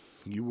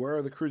 You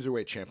were the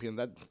Cruiserweight champion.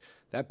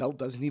 That belt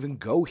doesn't even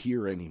go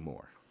here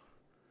anymore.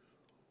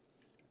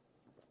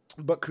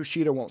 But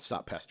Kushida won't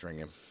stop pestering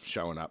him,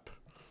 showing up,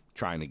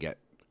 trying to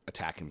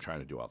attack him, trying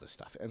to do all this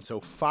stuff. And so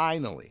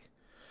finally,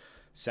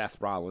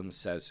 Seth Rollins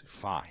says,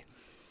 fine.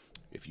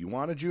 If you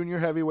want a junior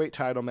heavyweight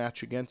title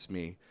match against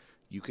me,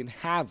 you can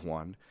have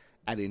one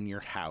at In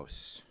Your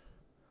House.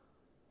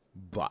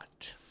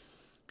 But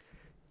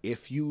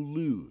if you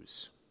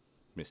lose,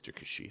 Mr.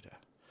 Kushida,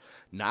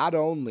 not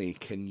only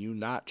can you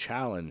not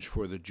challenge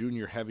for the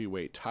junior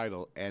heavyweight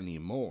title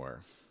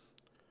anymore,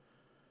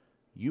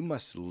 you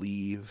must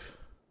leave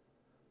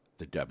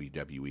the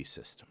WWE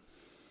system.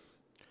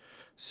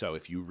 So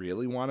if you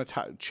really want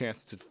a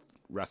chance to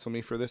wrestle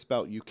me for this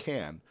belt, you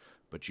can,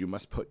 but you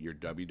must put your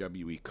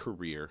WWE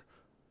career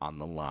on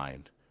the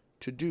line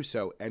to do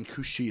so, and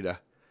Kushida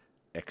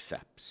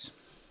accepts.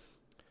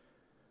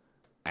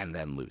 And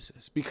then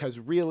loses. Because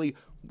really,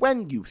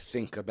 when you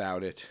think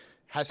about it,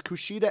 has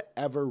Kushida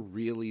ever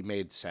really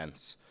made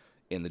sense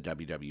in the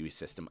WWE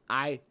system?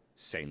 I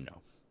say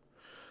no.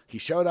 He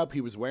showed up,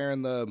 he was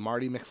wearing the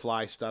Marty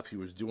McFly stuff, he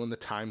was doing the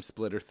time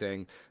splitter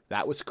thing.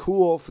 That was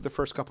cool for the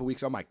first couple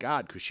weeks. Oh my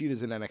God,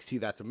 Kushida's in NXT,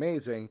 that's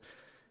amazing.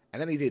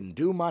 And then he didn't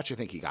do much. I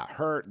think he got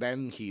hurt.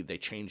 Then they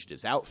changed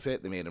his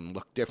outfit. They made him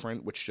look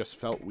different, which just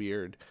felt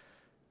weird.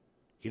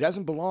 He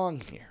doesn't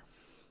belong here.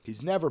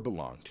 He's never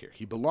belonged here.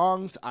 He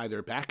belongs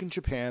either back in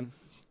Japan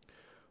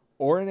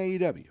or in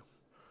AEW.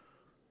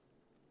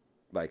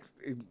 Like,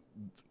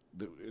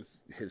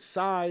 his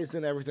size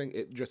and everything,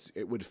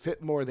 it would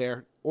fit more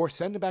there. Or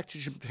send him back to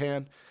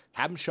Japan,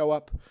 have him show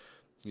up.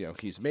 You know,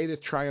 he's made his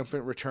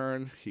triumphant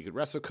return. He could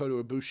wrestle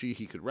Kota Ibushi.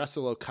 He could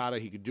wrestle Okada.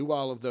 He could do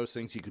all of those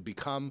things. He could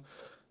become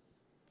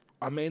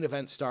a main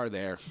event star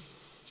there.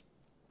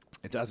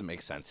 It doesn't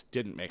make sense.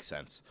 Didn't make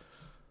sense.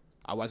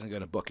 I wasn't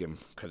going to book him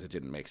because it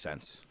didn't make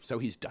sense. So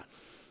he's done.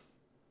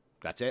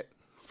 That's it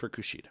for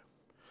Kushida.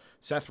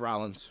 Seth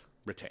Rollins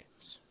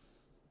retains.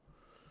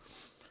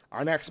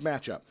 Our next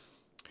matchup,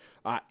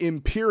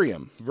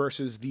 Imperium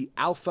versus the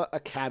Alpha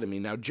Academy.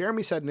 Now,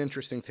 Jeremy said an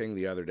interesting thing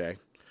the other day.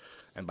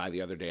 And by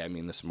the other day, I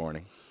mean this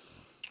morning.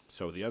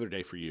 So the other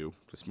day for you,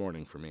 this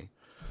morning for me.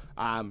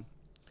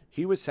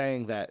 He was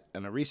saying that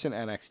in a recent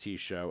NXT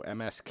show,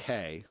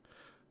 MSK,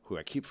 who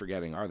I keep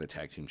forgetting are the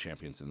tag team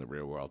champions in the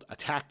real world,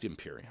 attacked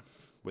Imperium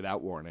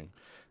without warning,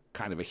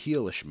 kind of a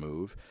heelish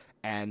move.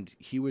 And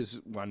he was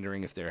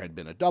wondering if there had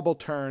been a double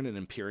turn and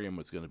Imperium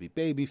was going to be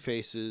baby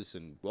faces.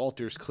 And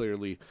Walter's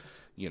clearly,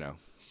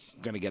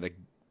 going to get a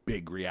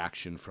big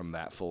reaction from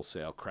that Full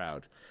Sail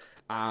crowd.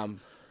 Now,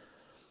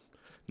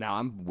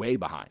 I'm way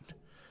behind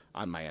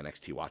on my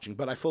NXT watching,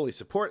 but I fully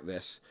support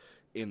this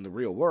in the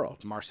real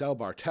world. Marcel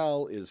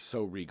Bartel is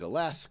so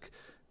Regal-esque.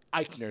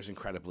 Eichner's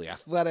incredibly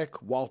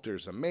athletic.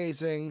 Walter's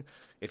amazing.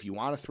 If you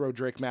want to throw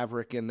Drake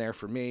Maverick in there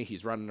for me,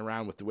 he's running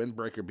around with the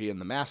Windbreaker being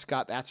the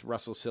mascot. That's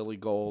Russell Silly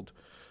Gold.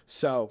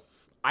 So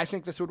I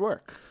think this would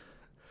work.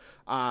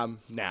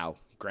 Now,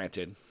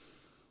 granted,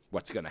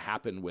 what's going to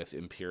happen with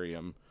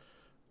Imperium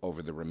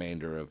over the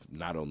remainder of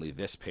not only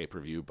this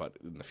pay-per-view, but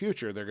in the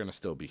future, they're going to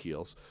still be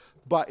heels.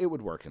 But it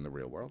would work in the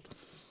real world.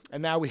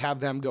 And now we have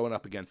them going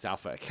up against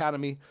Alpha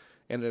Academy,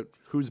 and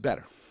who's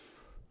better?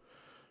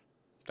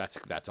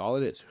 That's all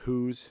it is.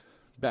 Who's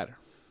better?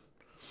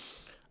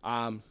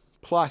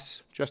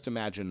 Plus, just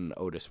imagine an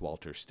Otis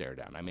Walters stare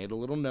down. I made a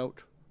little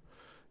note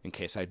in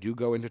case I do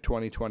go into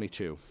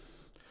 2022.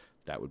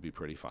 That would be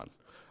pretty fun.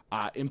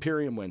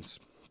 Imperium wins.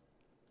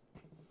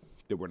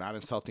 We're not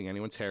insulting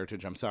anyone's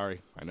heritage. I'm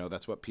sorry. I know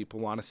that's what people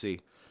want to see.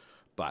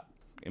 But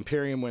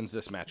Imperium wins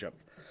this matchup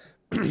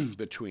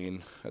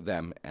between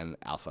them and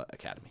Alpha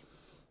Academy.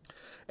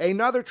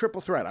 Another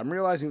triple threat. I'm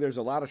realizing there's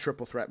a lot of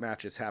triple threat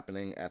matches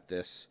happening at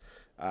this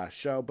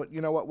show. But you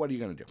know what? What are you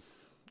going to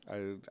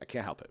do? I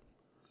can't help it.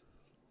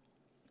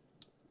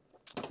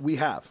 We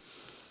have,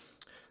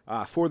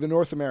 for the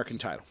North American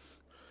title,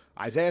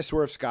 Isaiah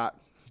Swerve Scott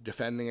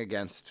defending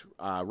against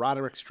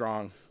Roderick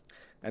Strong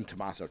and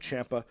Tommaso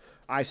Ciampa.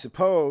 I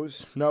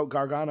suppose, no,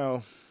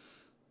 Gargano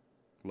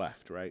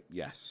left, right?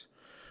 Yes.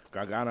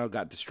 Gargano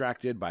got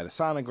distracted by the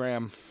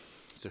sonogram,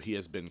 so he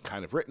has been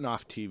kind of written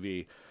off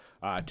TV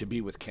to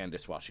be with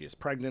Candice while she is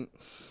pregnant,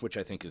 which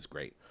I think is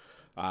great.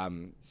 I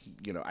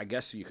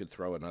guess you could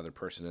throw another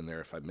person in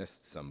there if I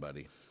missed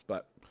somebody,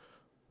 but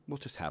we'll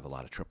just have a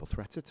lot of triple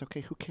threats. It's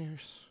okay. Who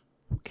cares?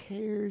 Who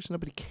cares?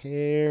 Nobody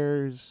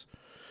cares.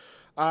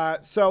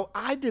 So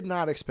I did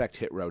not expect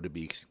Hit Row to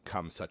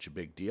become such a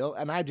big deal,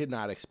 and I did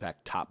not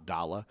expect Top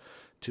Dollar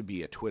to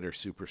be a Twitter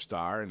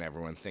superstar and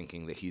everyone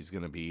thinking that he's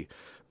going to be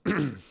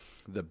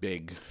the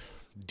big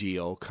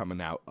deal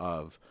coming out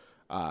of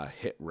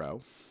Hit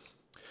Row.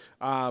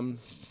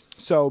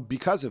 So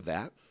because of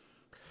that,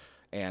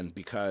 and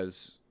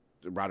because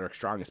Roderick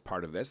Strong is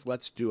part of this,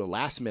 let's do a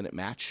last-minute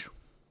match.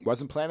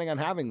 Wasn't planning on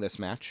having this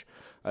match.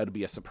 It'll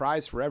be a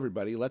surprise for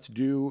everybody. Let's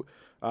do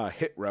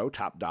Hit Row,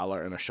 Top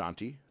Dollar, and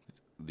Ashanti,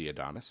 the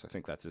Adonis. I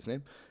think that's his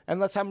name. And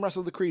let's have him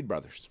wrestle the Creed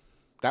brothers.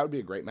 That would be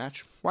a great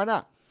match. Why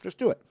not? Just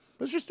do it.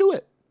 Let's just do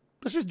it.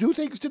 Let's just do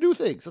things to do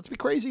things. Let's be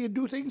crazy and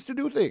do things to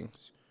do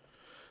things.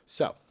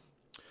 So,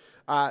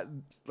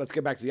 let's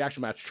get back to the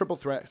actual match. Triple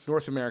threat,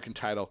 North American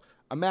title.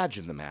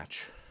 Imagine the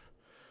match.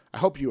 I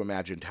hope you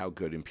imagined how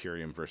good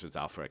Imperium versus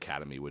Alpha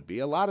Academy would be.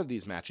 A lot of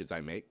these matches I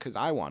make because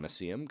I want to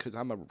see them, because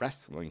I'm a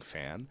wrestling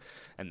fan,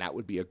 and that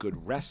would be a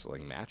good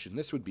wrestling match, and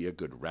this would be a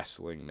good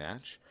wrestling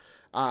match.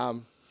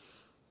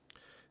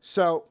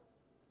 So,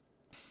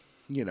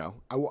 you know,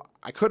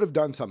 I could have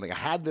done something. I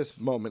had this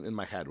moment in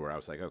my head where I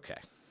was like, okay,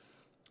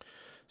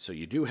 so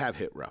you do have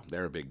Hit Row.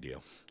 They're a big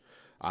deal.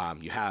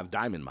 You have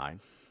Diamond Mine.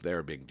 They're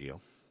a big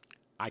deal.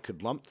 I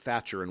could lump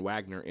Thatcher and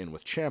Wagner in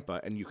with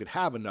Ciampa, and you could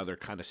have another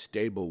kind of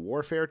stable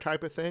warfare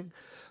type of thing.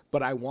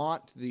 But I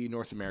want the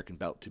North American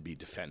belt to be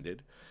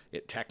defended.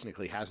 It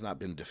technically has not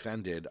been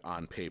defended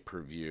on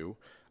pay-per-view.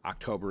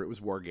 October, it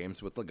was War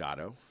Games with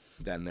Legato.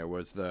 Then there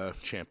was the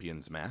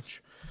Champions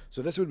match.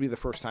 So this would be the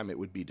first time it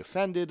would be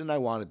defended, and I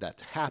wanted that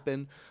to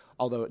happen.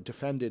 Although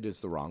defended is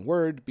the wrong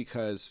word,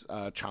 because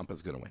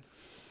Ciampa's going to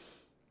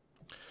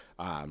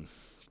win.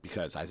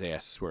 Because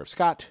Isaiah Swerve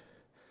Scott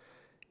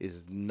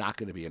is not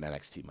going to be in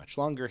NXT much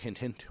longer. Hint,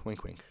 hint,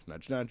 wink, wink,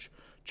 nudge, nudge.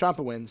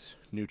 Ciampa wins,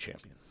 new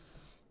champion.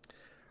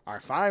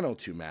 Our final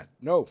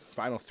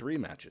final 3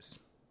 matches.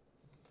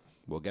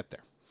 We'll get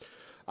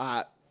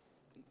there.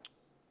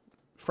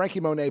 Frankie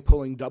Monet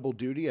pulling double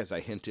duty, as I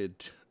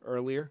hinted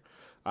earlier.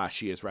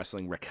 She is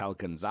wrestling Raquel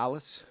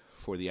Gonzalez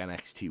for the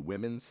NXT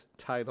Women's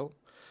title.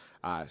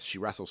 She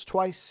wrestles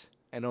twice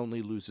and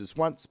only loses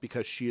once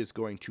because she is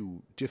going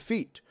to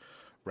defeat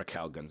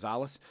Raquel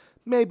Gonzalez,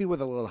 maybe with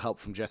a little help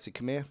from Jessi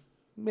Kamea,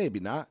 maybe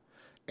not,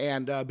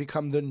 and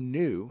become the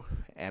new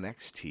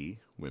NXT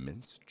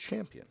Women's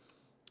Champion.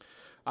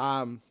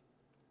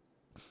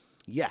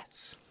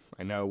 Yes,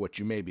 I know what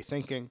you may be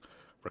thinking.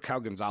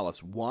 Raquel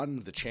Gonzalez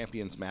won the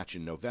Champions match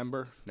in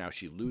November. Now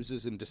she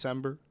loses in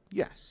December.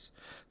 Yes,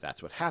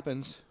 that's what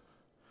happens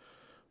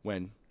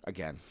when,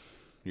 again,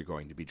 you're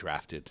going to be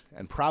drafted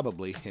and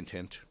probably, hint,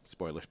 hint,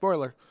 spoiler,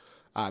 spoiler,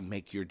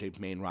 make your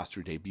main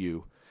roster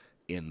debut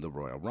in the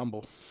Royal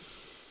Rumble.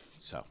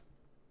 So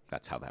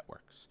that's how that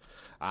works.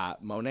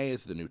 Monet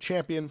is the new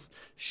champion.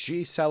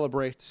 She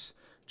celebrates.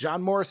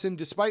 John Morrison,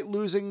 despite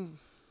losing,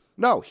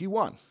 no, he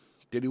won.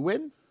 Did he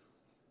win?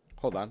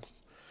 Hold on.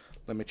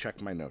 Let me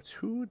check my notes.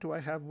 Who do I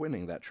have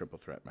winning that triple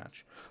threat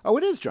match? Oh,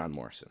 it is John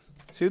Morrison.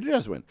 So he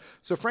does win.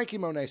 So Frankie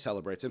Monet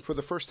celebrates, and for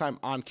the first time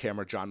on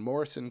camera, John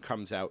Morrison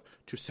comes out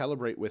to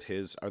celebrate with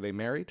his, are they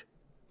married?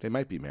 They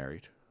might be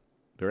married.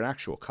 They're an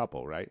actual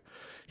couple, right?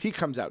 He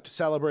comes out to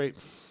celebrate.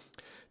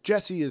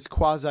 Jessi is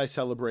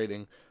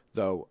quasi-celebrating,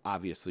 though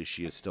obviously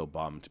she is still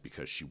bummed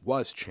because she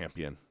was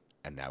champion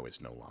and now is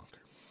no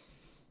longer.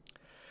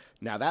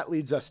 Now that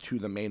leads us to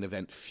the main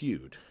event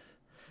feud.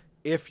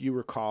 If you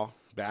recall,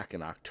 back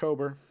in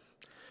October,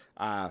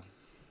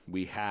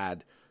 we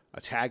had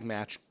a tag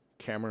match,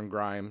 Cameron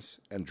Grimes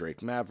and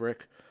Drake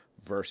Maverick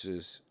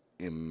versus,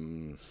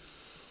 who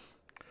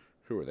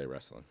were they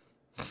wrestling?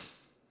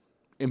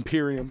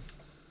 Imperium.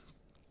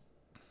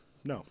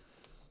 No.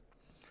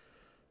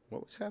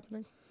 What was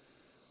happening?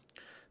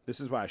 This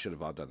is why I should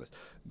have all done this.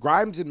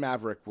 Grimes and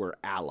Maverick were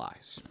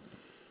allies.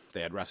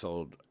 They had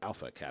wrestled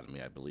Alpha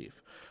Academy, I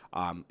believe.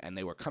 And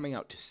they were coming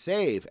out to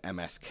save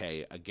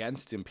MSK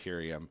against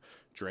Imperium.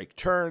 Drake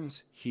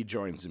turns. He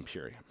joins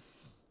Imperium.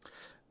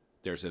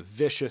 There's a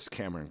vicious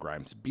Cameron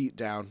Grimes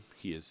beatdown.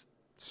 He is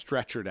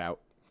stretchered out,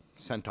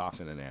 sent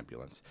off in an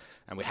ambulance.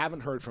 And we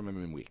haven't heard from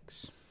him in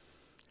weeks.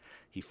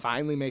 He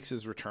finally makes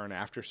his return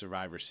after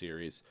Survivor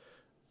Series.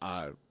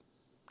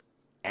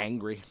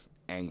 Angry.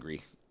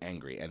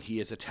 And he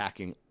is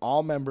attacking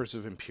all members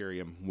of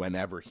Imperium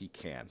whenever he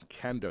can.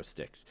 Kendo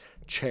sticks,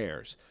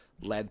 chairs,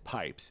 lead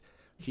pipes.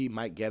 He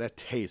might get a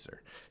taser.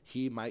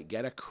 He might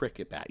get a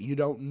cricket bat. You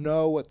don't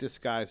know what this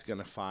guy's going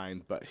to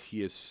find, but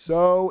he is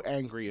so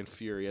angry and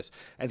furious,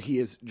 and he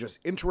is just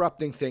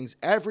interrupting things.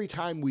 Every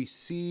time we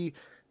see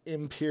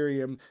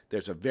Imperium,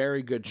 there's a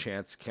very good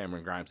chance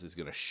Cameron Grimes is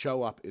going to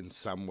show up in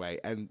some way,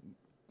 and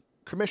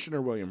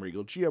Commissioner William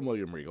Regal, GM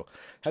William Regal,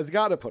 has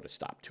got to put a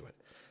stop to it.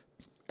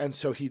 And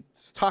so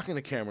he's talking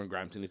to Cameron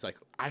Grimes, and he's like,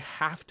 I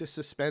have to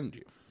suspend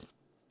you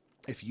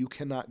if you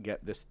cannot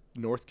get this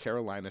North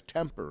Carolina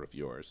temper of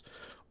yours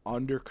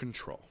under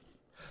control.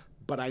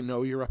 But I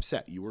know you're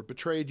upset. You were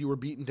betrayed. You were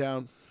beaten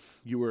down.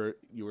 You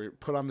were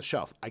put on the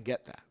shelf. I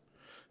get that.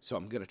 So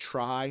I'm going to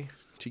try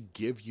to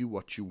give you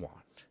what you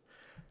want.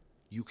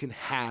 You can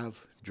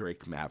have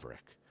Drake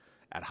Maverick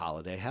at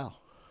Holiday Hell.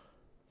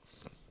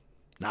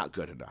 Not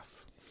good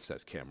enough,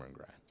 says Cameron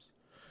Grimes.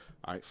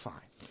 All right, fine.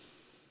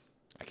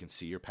 I can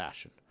see your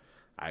passion.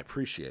 I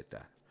appreciate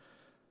that.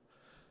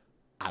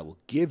 I will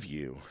give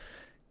you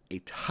a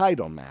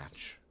title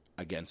match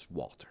against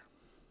Walter.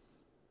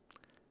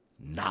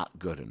 Not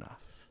good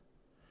enough.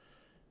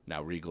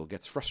 Now Regal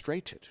gets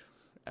frustrated,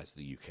 as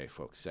the UK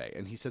folks say,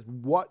 and he says,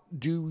 what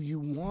do you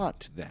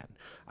want then?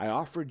 I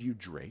offered you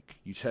Drake.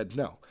 You said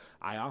no.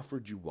 I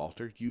offered you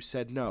Walter. You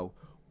said no.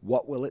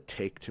 What will it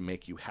take to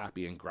make you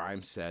happy? And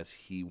Grimes says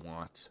he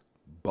wants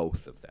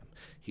both of them.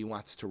 He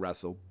wants to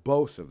wrestle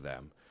both of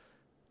them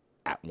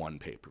at one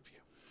pay-per-view.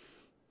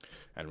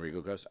 And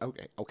Regal goes,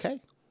 okay.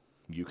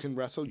 You can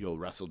wrestle. You'll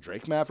wrestle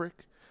Drake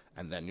Maverick,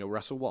 and then you'll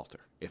wrestle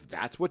Walter. If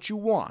that's what you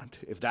want,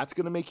 if that's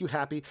going to make you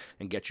happy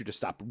and get you to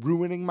stop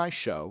ruining my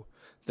show,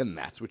 then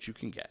that's what you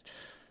can get.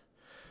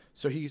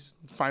 So he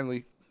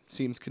finally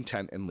seems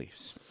content and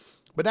leaves.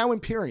 But now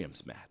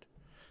Imperium's mad,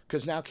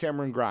 because now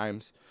Cameron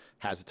Grimes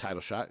has a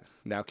title shot.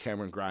 Now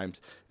Cameron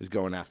Grimes is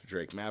going after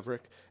Drake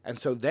Maverick, and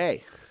so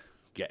they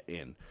get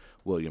in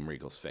William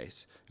Regal's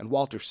face, and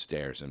Walter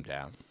stares him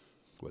down.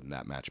 Wouldn't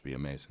that match be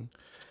amazing?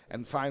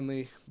 And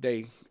finally,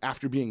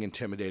 after being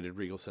intimidated,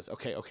 Regal says,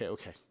 okay.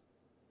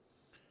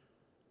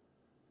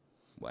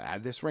 We'll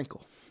add this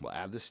wrinkle. We'll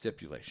add this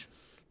stipulation.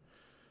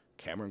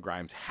 Cameron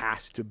Grimes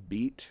has to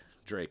beat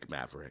Drake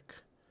Maverick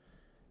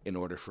in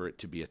order for it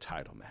to be a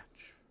title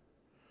match.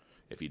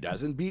 If he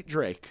doesn't beat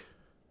Drake,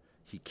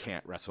 he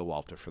can't wrestle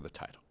Walter for the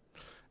title.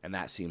 And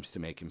that seems to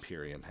make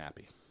Imperium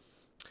happy.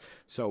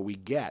 So we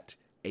get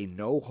a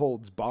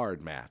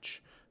no-holds-barred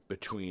match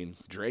between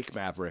Drake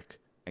Maverick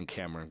and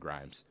Cameron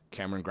Grimes.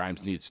 Cameron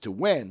Grimes needs to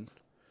win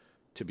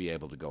to be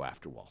able to go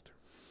after Walter.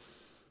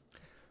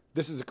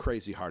 This is a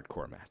crazy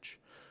hardcore match.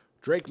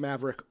 Drake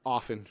Maverick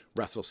often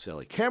wrestles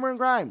silly. Cameron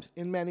Grimes,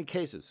 in many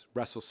cases,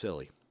 wrestles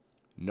silly.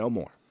 No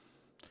more.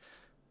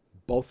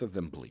 Both of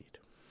them bleed.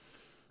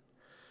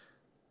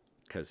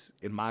 Because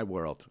in my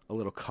world, a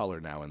little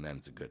color now and then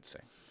is a good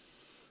thing.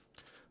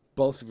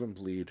 Both of them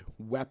bleed.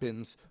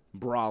 Weapons,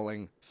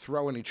 brawling,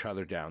 throwing each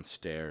other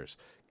downstairs.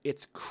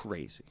 It's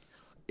crazy.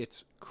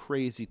 It's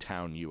Crazy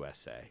Town,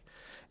 USA.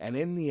 And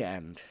in the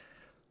end,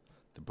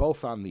 they're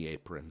both on the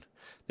apron.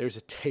 There's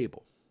a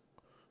table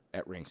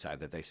at ringside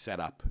that they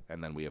set up,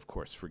 and then we, of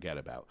course, forget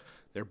about.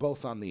 They're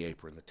both on the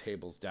apron. The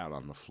table's down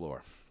on the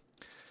floor.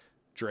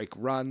 Drake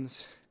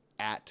runs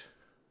at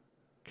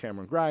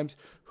Cameron Grimes,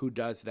 who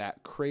does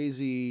that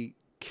crazy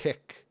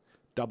kick,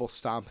 double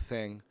stomp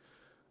thing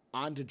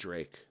onto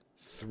Drake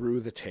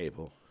through the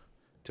table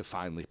to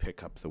finally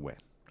pick up the win.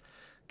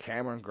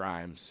 Cameron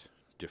Grimes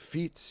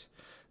defeats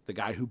the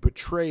guy who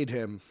betrayed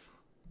him,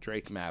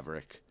 Drake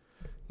Maverick,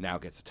 now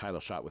gets a title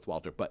shot with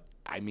Walter. But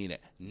I mean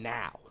it,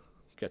 now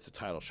gets a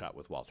title shot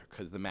with Walter,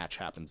 because the match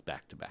happens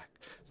back-to-back.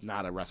 It's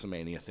not a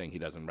WrestleMania thing. He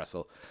doesn't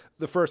wrestle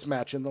the first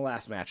match and the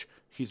last match.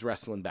 He's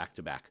wrestling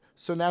back-to-back.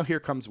 So now here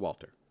comes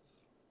Walter.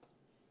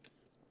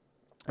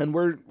 And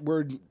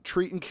we're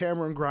treating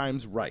Cameron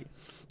Grimes right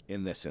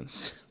in this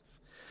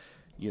instance.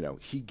 You know,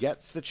 he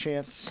gets the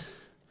chance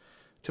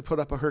to put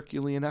up a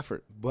Herculean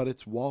effort, but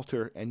it's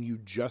Walter, and you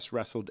just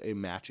wrestled a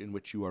match in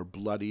which you are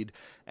bloodied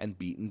and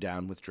beaten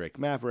down with Drake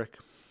Maverick.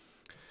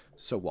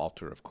 So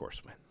Walter, of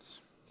course,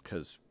 wins,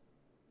 because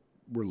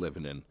we're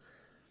living in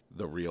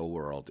the real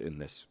world in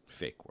this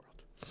fake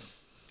world.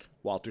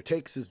 Walter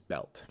takes his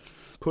belt,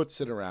 puts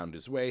it around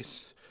his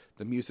waist.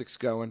 The music's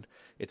going.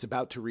 It's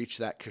about to reach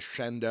that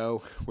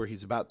crescendo where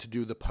he's about to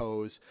do the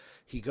pose.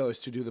 He goes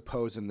to do the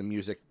pose, and the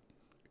music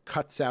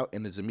cuts out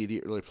and is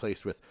immediately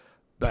replaced with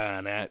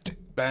Banat,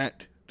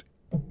 Bat,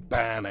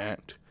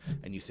 Banat.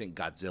 And you think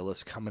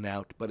Godzilla's coming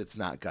out, but it's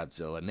not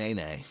Godzilla.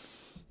 Nay.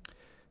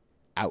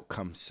 Out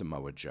comes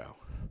Samoa Joe.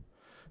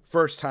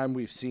 First time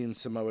we've seen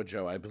Samoa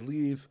Joe, I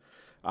believe,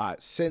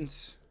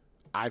 since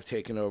I've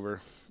taken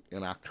over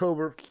in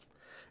October.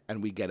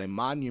 And we get a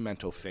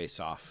monumental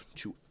face-off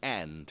to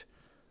end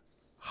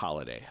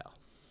Holiday Hell.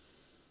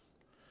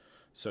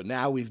 So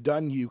now we've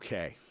done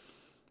UK.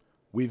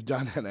 We've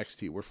done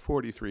NXT. We're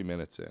 43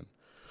 minutes in.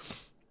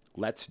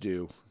 Let's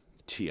do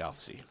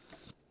TLC.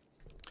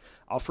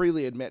 I'll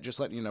freely admit, just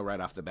letting you know right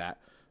off the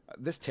bat,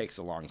 this takes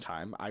a long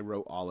time. I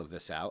wrote all of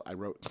this out. I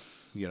wrote,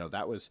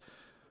 that was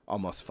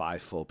almost 5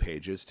 full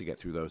pages to get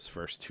through those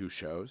first 2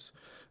 shows.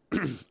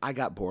 I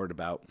got bored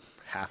about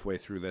halfway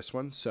through this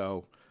one,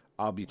 so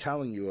I'll be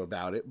telling you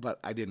about it, but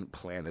I didn't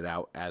plan it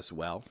out as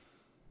well.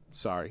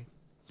 Sorry.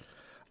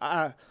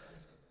 Let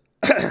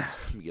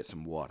me get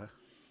some water.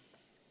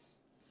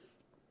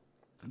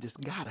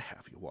 Just gotta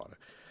have your water.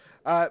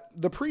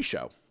 The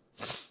pre-show.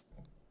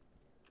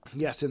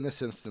 Yes, in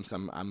this instance,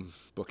 I'm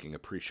booking a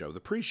pre-show.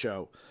 The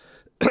pre-show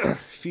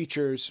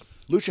features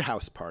Lucha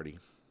House Party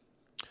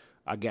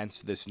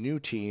against this new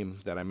team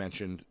that I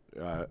mentioned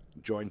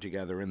joined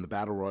together in the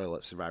Battle Royal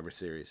at Survivor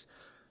Series.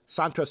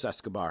 Santos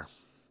Escobar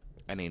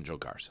and Angel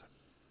Garza.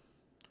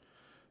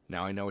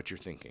 Now I know what you're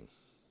thinking.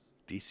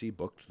 DC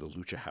booked the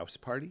Lucha House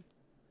Party?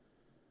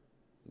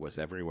 Was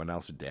everyone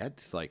else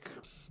dead? Like,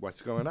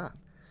 what's going on?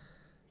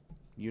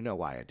 You know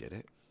why I did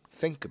it.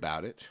 Think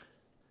about it.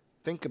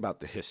 Think about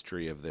the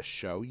history of this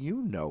show.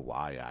 You know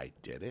why I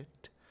did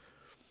it.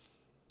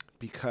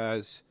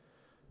 Because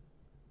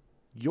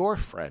your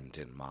friend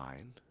and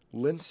mine,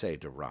 Lindsay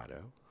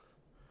Dorado,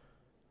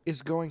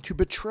 is going to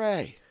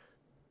betray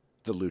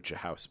the Lucha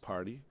House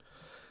Party.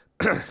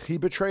 He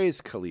betrays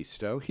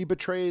Kalisto. He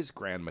betrays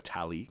Gran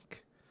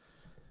Metalik.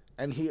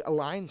 And he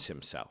aligns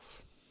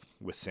himself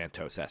with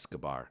Santos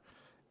Escobar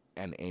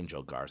and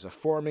Angel Garza,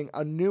 forming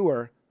a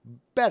newer,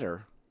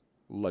 better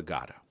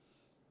Legado.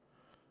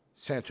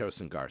 Santos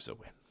and Garza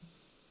win.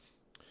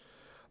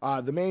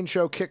 The main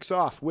show kicks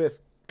off with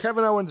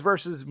Kevin Owens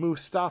versus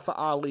Mustafa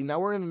Ali. Now,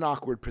 we're in an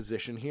awkward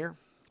position here.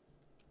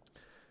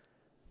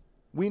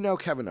 We know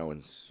Kevin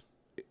Owens.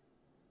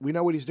 We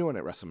know what he's doing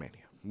at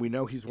WrestleMania. We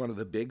know he's one of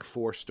the big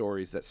four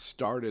stories that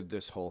started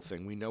this whole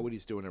thing. We know what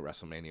he's doing at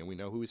WrestleMania. We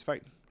know who he's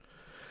fighting.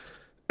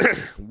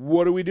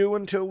 What do we do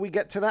until we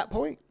get to that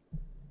point?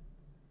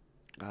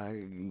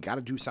 Got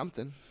to do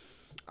something.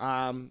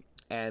 And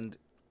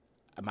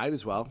I might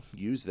as well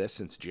use this,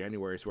 since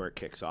January is where it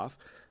kicks off,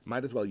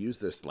 might as well use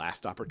this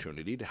last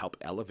opportunity to help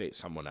elevate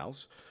someone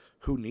else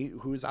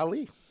who is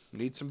Ali.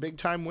 Needs some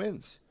big-time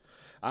wins.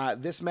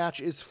 This match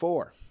is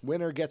 4.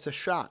 Winner gets a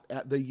shot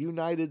at the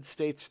United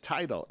States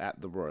title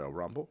at the Royal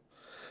Rumble.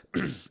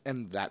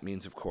 And that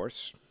means, of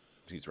course,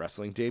 he's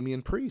wrestling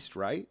Damian Priest,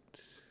 right?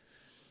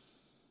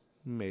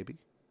 Maybe.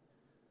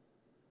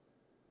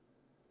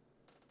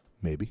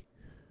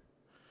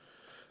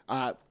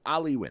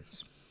 Ali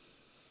wins.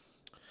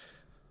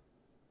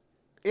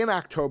 In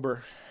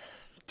October,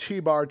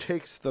 T-Bar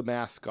takes the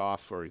mask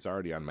off, or he's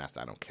already unmasked.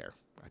 I don't care.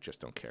 I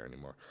just don't care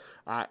anymore.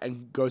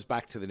 And goes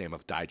back to the name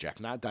of Dijak.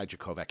 Not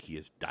Dijakovic, he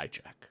is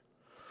Dijak.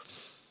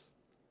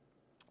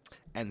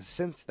 And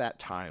since that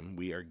time,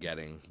 we are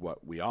getting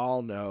what we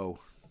all know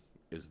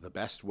is the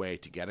best way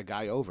to get a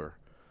guy over: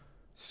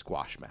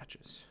 squash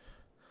matches.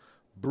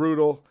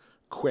 Brutal,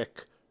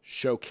 quick,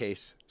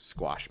 showcase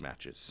squash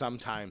matches,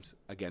 sometimes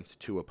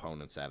against 2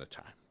 opponents at a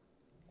time.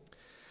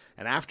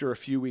 And after a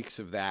few weeks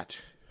of that,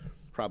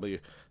 probably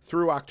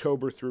through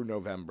October, through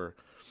November,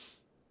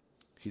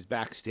 he's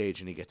backstage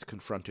and he gets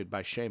confronted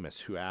by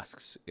Sheamus, who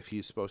asks if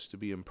he's supposed to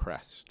be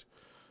impressed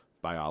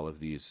by all of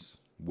these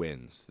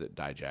wins that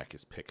Dijak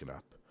is picking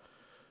up.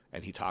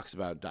 And he talks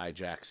about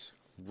Dijak's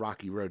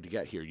rocky road to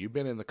get here. You've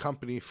been in the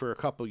company for a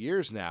couple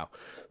years now,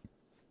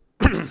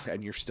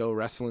 and you're still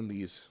wrestling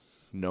these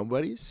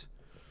nobodies?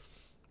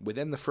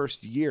 Within the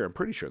first year, I'm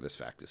pretty sure this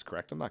fact is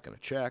correct, I'm not going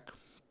to check.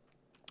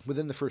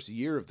 Within the first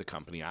year of the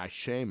company,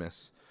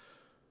 Sheamus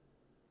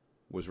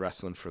was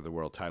wrestling for the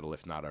world title,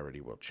 if not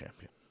already world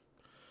champion.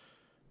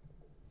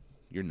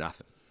 You're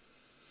nothing.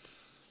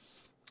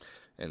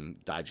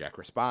 And Dijak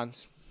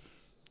responds,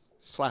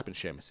 slapping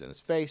Sheamus in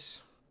his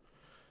face,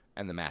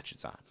 and the match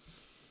is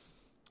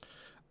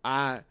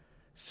on.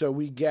 So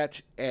we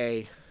get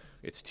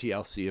it's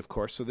TLC, of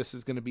course, so this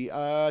is going to be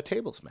a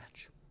tables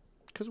match.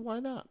 Because why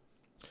not?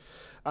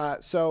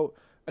 So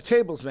a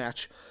tables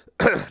match,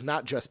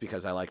 not just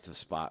because I liked the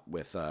spot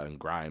with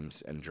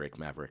Grimes and Drake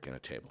Maverick in a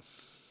table,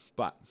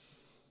 but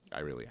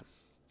I really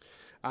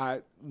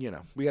am.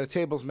 We got a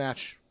tables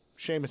match.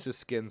 Sheamus'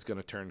 skin's going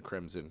to turn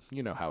crimson.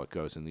 You know how it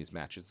goes in these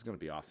matches. It's going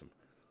to be awesome.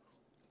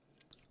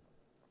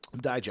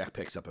 Dijak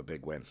picks up a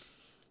big win.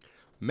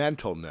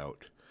 Mental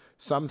note,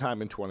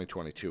 sometime in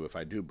 2022, if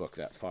I do book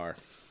that far,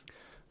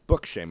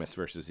 book Sheamus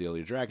versus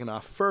Ilya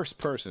Dragunov. First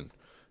person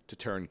to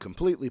turn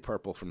completely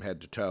purple from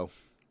head to toe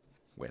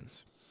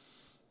wins.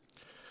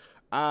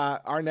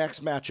 Our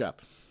next matchup,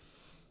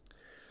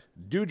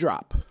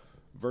 Doudrop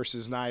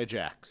versus Nia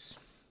Jax.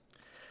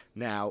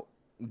 Now,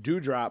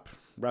 Doudrop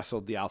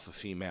wrestled the alpha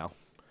female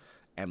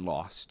and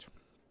lost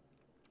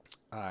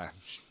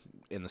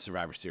in the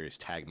Survivor Series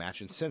tag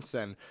match. And since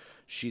then,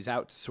 she's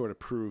out to sort of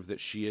prove that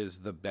she is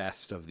the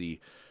best of the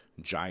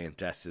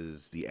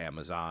giantesses, the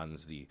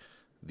Amazons, the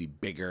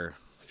bigger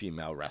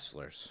female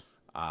wrestlers.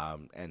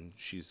 And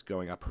she's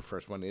going up. Her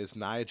first one is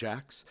Nia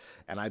Jax.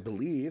 And I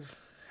believe,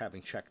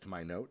 having checked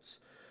my notes,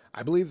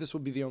 I believe this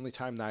will be the only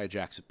time Nia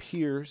Jax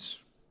appears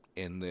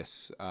in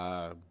this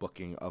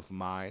booking of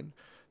mine.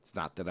 It's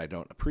not that I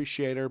don't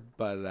appreciate her,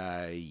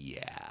 but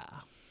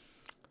yeah.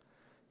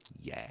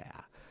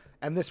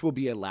 And this will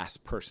be a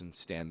last person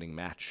standing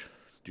match.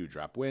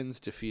 Doudrop wins,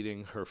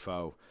 defeating her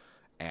foe,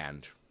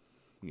 and,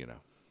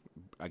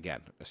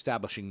 again,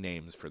 establishing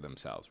names for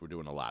themselves. We're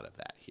doing a lot of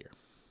that here.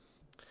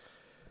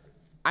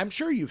 I'm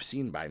sure you've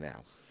seen by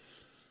now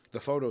the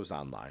photos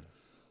online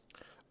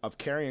of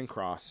Karrion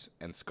Kross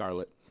and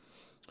Scarlett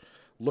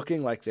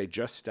looking like they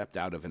just stepped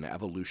out of an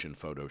Evolution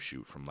photo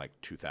shoot from like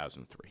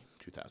 2003,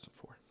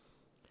 2004.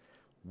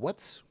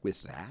 What's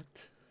with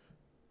that?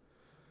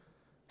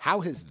 How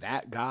has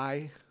that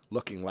guy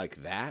looking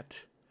like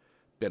that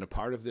been a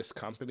part of this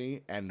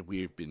company, and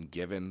we've been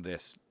given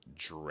this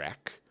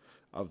dreck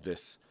of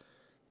this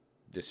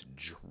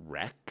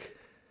dreck?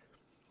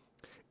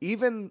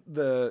 Even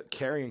the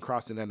Karrion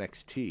Kross in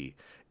NXT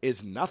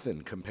is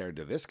nothing compared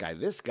to this guy.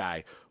 This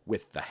guy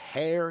with the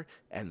hair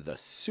and the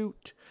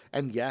suit,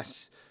 and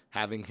yes,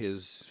 having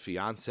his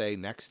fiance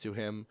next to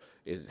him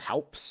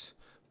helps,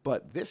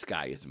 but this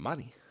guy is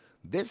money.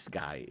 This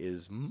guy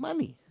is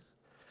money.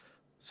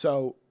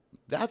 So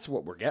that's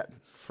what we're getting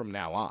from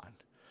now on.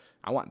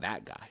 I want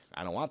that guy.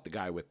 I don't want the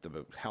guy with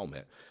the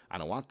helmet. I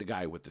don't want the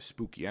guy with the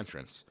spooky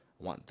entrance.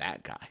 I want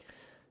that guy.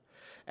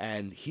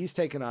 And he's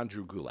taken on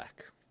Drew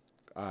Gulak,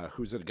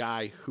 who's a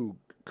guy who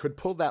could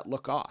pull that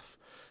look off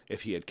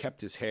if he had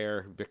kept his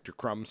hair Victor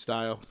Crumb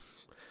style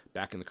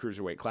back in the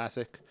Cruiserweight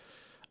Classic.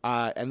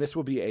 And this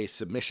will be a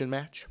submission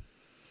match.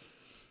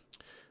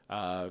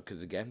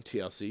 Because, again,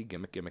 TLC,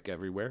 gimmick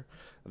everywhere.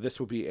 This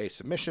will be a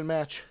submission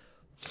match.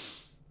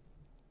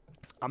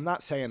 I'm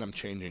not saying I'm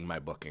changing my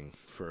booking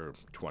for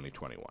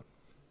 2021.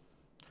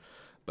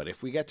 But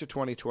if we get to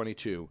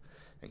 2022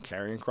 and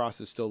Karrion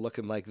Kross is still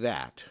looking like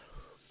that,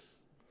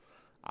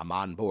 I'm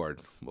on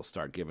board. We'll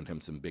start giving him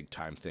some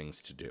big-time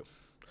things to do.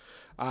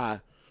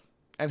 And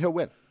he'll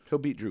win. He'll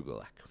beat Drew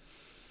Gulak.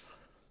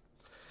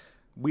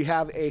 We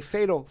have a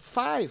fatal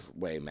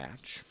 5-way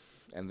match.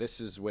 And this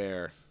is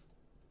where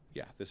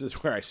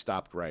I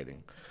stopped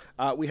writing.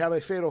 We have a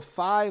fatal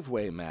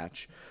 5-way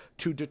match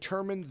to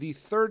determine the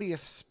 30th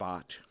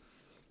spot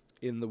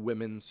in the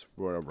Women's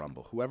Royal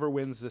Rumble. Whoever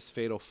wins this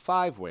fatal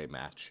 5-way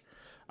match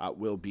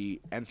will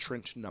be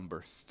entrant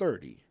number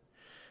 30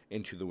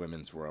 into the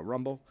Women's Royal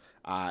Rumble.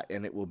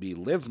 And it will be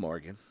Liv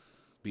Morgan,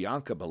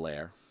 Bianca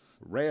Belair,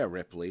 Rhea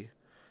Ripley,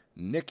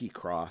 Nikki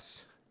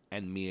Cross,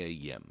 and Mia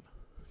Yim.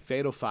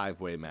 Fatal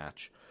 5-way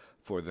match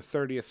for the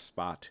 30th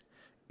spot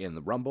in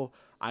the Rumble.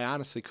 I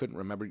honestly couldn't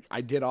remember.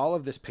 I did all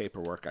of this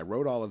paperwork. I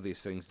wrote all of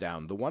these things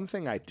down. The one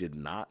thing I did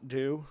not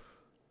do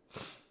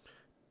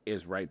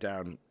is write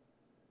down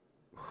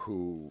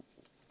who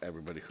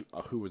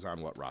was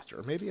on what roster.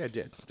 Or maybe I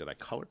did. Did I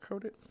color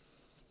code it?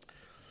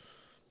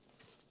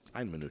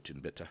 Ein Minuten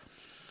bitte.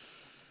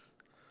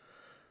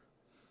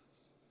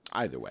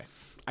 Either way.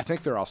 I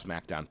think they're all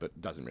SmackDown, but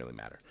it doesn't really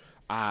matter.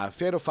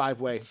 Fatal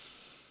 5-way.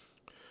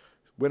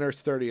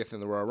 Winner's 30th in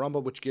the Royal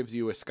Rumble, which gives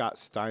you a Scott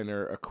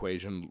Steiner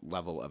equation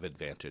level of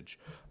advantage.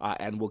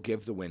 And will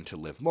give the win to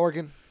Liv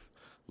Morgan.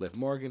 Liv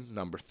Morgan,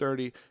 number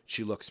 30.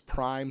 She looks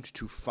primed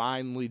to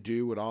finally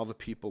do what all the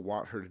people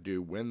want her to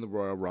do, win the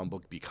Royal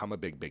Rumble, become a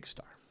big, big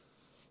star.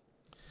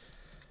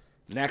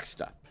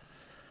 Next up.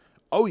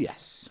 Oh,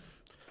 yes.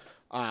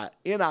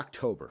 In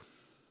October,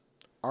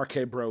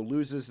 RK Bro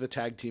loses the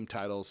tag team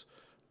titles.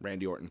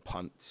 Randy Orton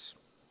punts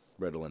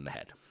Riddle in the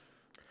head.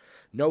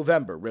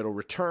 November, Riddle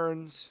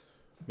returns,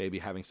 maybe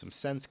having some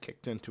sense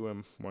kicked into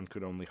him, one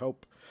could only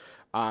hope,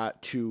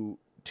 to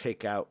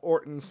take out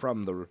Orton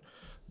from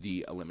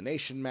the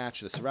elimination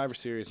match, the Survivor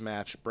Series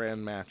match,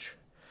 brand match.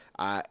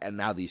 And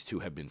now these two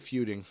have been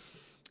feuding,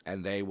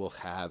 and they will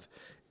have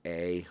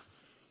a,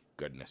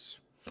 goodness,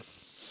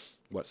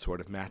 what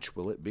sort of match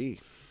will it be?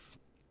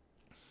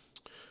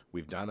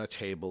 We've done a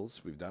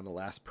tables. We've done a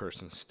last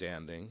person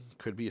standing.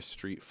 Could be a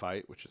street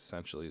fight, which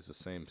essentially is the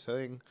same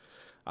thing.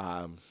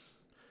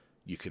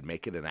 You could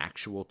make it an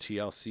actual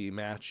TLC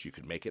match. You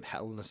could make it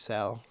Hell in a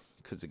Cell,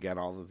 because, again,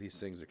 all of these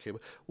things are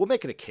capable. We'll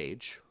make it a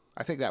cage.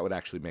 I think that would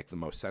actually make the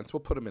most sense. We'll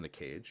put him in a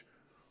cage.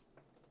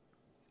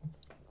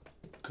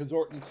 Because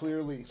Orton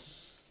clearly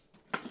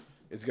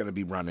is going to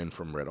be running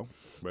from Riddle.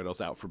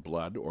 Riddle's out for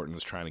blood.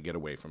 Orton's trying to get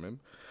away from him.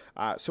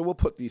 So we'll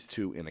put these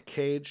two in a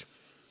cage.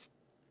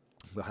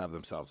 They'll have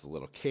themselves a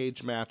little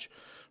cage match.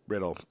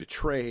 Riddle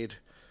betrayed,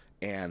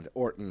 and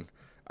Orton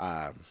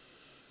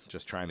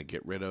just trying to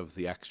get rid of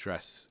the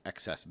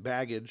excess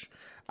baggage.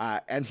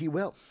 And he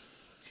will.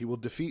 He will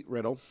defeat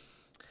Riddle.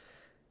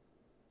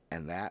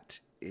 And that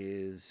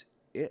is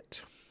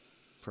it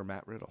for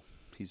Matt Riddle.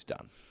 He's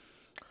done.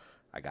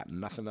 I got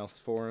nothing else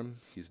for him.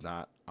 He's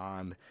not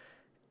on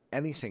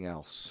anything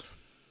else.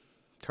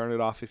 Turn it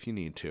off if you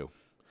need to.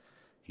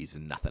 He's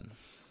nothing.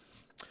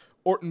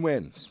 Orton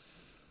wins.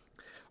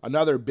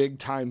 Another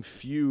big-time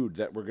feud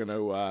that we're going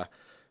to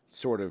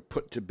sort of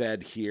put to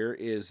bed here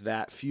is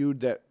that feud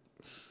that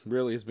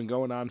really has been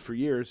going on for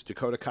years,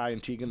 Dakota Kai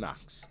and Tegan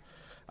Nox.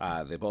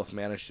 They both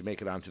managed to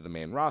make it onto the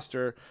main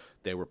roster.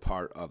 They were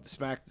part of the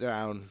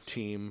SmackDown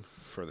team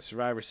for the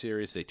Survivor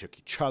Series. They took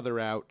each other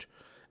out.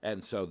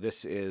 And so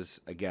this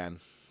is, again,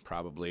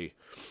 probably,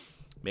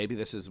 maybe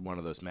this is one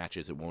of those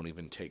matches that won't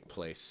even take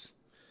place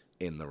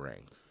in the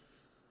ring.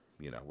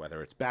 You know,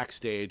 whether it's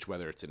backstage,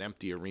 whether it's an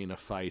empty arena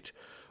fight,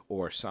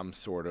 or some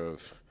sort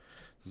of,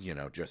 you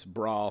know, just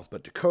brawl.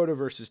 But Dakota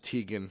versus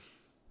Tegan,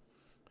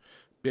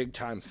 big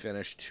time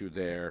finish to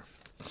their,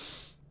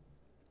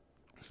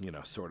 you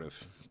know, sort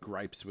of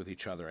gripes with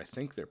each other. I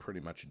think they're pretty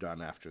much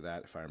done after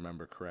that, if I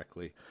remember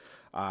correctly.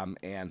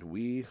 And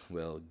we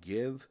will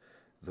give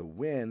the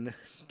win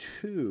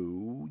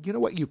to, you know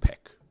what, you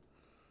pick.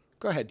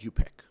 Go ahead, you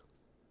pick.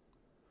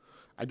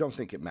 I don't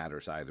think it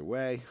matters either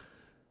way.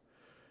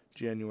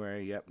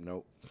 January, yep,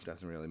 nope,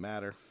 doesn't really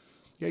matter.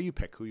 Yeah, you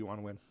pick who you want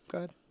to win. Go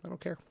ahead, I don't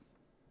care.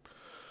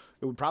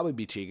 It would probably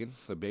be Tegan.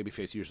 The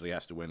babyface usually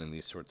has to win in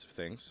these sorts of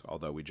things,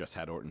 although we just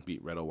had Orton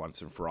beat Riddle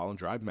once and for all and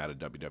drive him out of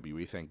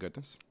WWE, thank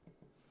goodness.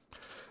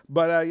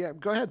 But, yeah,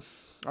 go ahead.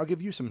 I'll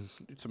give you some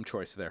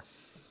choice there.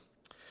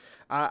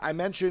 I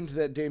mentioned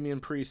that Damian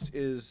Priest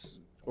is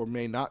or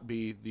may not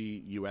be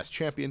the U.S.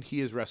 champion.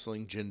 He is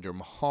wrestling Jinder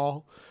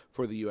Mahal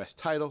for the U.S.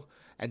 title,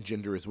 and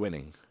Jinder is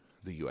winning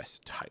the U.S.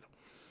 title.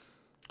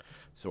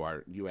 So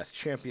our U.S.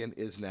 champion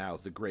is now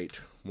the great,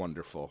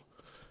 wonderful,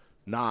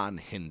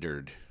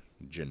 non-hindered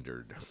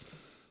Jinder.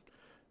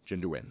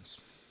 Jinder wins.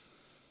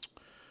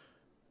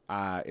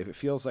 If it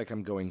feels like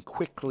I'm going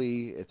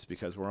quickly, it's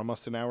because we're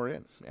almost an hour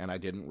in, and I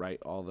didn't write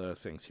all the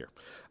things here.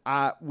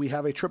 We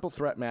have a triple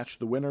threat match.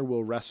 The winner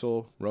will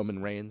wrestle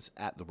Roman Reigns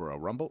at the Royal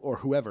Rumble, or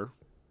whoever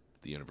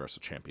the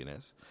Universal Champion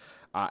is.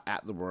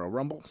 At the Royal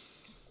Rumble,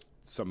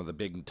 some of the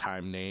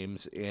big-time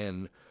names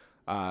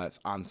on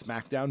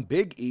SmackDown.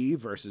 Big E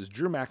versus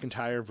Drew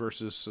McIntyre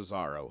versus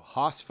Cesaro.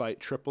 Hoss fight,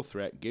 triple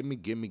threat, gimme.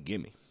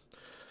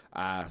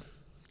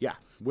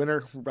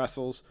 Winner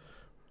wrestles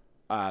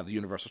the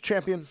Universal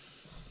Champion.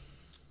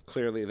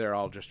 Clearly, they're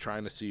all just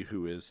trying to see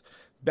who is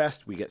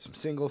best. We get some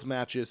singles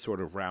matches, sort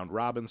of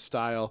round-robin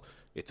style.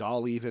 It's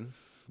all even.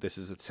 This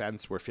is a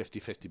sense where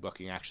 50-50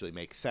 booking actually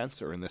makes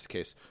sense, or in this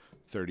case,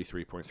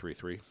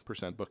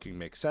 33.33% booking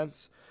makes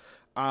sense.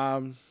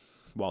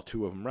 While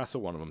two of them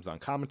wrestle, one of them's on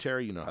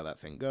commentary. You know how that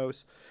thing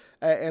goes.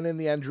 And in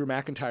the end, Drew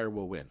McIntyre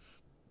will win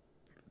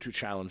to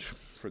challenge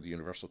for the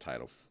Universal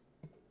title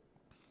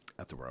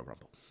at the Royal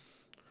Rumble.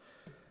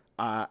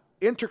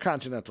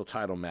 Intercontinental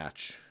title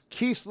match.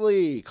 Keith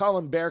Lee, call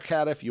him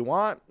Bearcat if you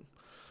want.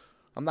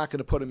 I'm not going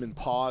to put him in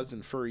paws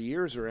and furry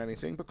ears or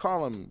anything, but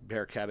call him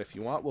Bearcat if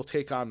you want. We'll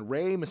take on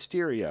Rey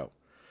Mysterio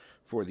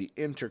for the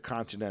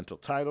Intercontinental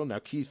title. Now,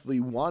 Keith Lee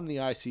won the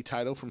IC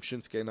title from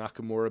Shinsuke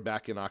Nakamura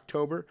back in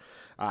October.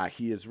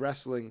 He is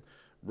wrestling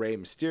Rey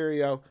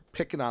Mysterio,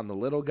 picking on the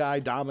little guy.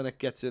 Dominic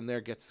gets in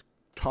there, gets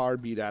tar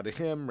beat out of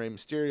him. Rey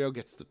Mysterio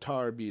gets the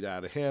tar beat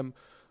out of him.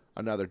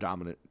 Another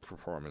dominant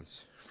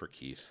performance for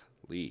Keith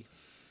Lee.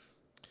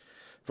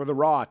 For the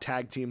Raw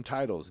Tag Team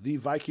titles, the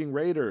Viking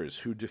Raiders,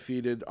 who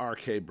defeated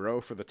RK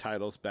Bro for the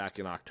titles back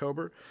in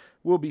October,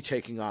 will be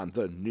taking on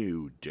the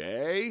New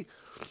Day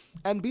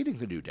and beating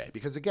the New Day.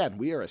 Because, again,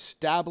 we are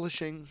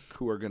establishing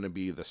who are going to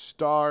be the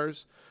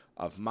stars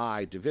of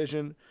my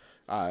division.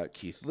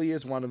 Keith Lee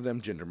is one of them,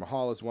 Jinder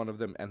Mahal is one of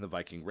them, and the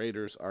Viking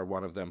Raiders are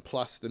one of them.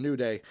 Plus, the New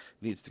Day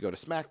needs to go to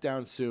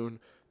SmackDown soon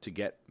to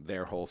get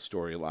their whole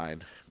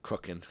storyline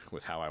cooking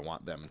with how I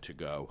want them to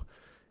go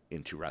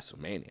into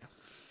WrestleMania.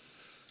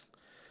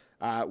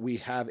 We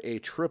have a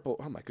triple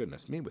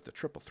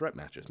threat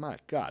matches. My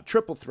God,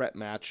 triple threat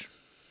match.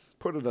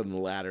 Put it on the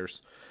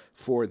ladders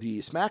for the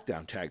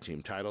SmackDown Tag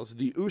Team titles.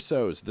 The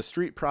Usos, the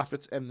Street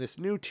Profits, and this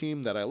new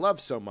team that I love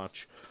so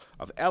much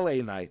of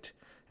LA Knight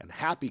and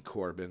Happy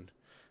Corbin,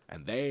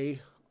 and they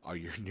are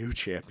your new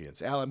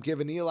champions. Al, I'm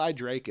giving Eli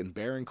Drake and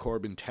Baron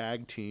Corbin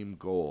Tag Team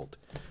Gold.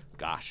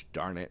 Gosh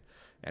darn it,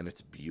 and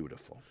it's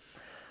beautiful.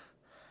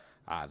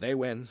 They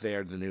win. They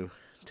are the new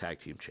Tag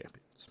Team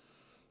champions.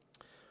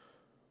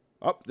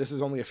 Oh, this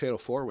is only a fatal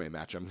four-way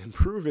match. I'm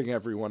improving,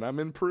 everyone. I'm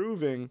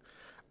improving.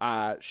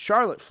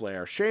 Charlotte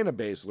Flair, Shayna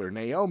Baszler,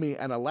 Naomi,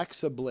 and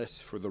Alexa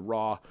Bliss for the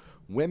Raw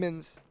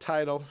Women's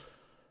title.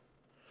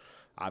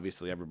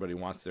 Obviously, everybody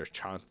wants their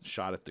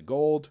shot at the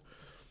gold.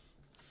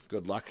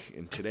 Good luck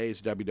in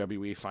today's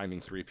WWE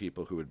finding three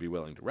people who would be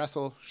willing to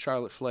wrestle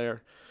Charlotte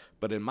Flair.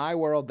 But in my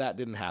world, that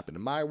didn't happen.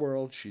 In my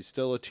world, she's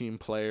still a team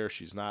player.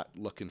 She's not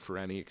looking for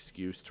any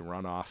excuse to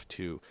run off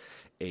to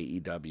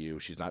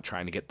AEW. She's not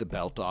trying to get the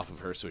belt off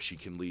of her so she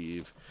can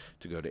leave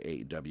to go to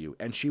AEW.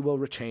 And she will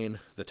retain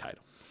the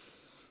title.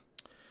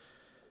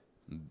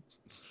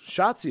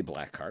 Shotzi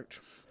Blackheart,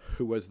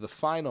 who was the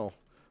final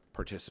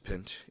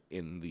participant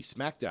in the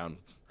SmackDown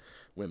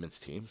women's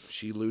team,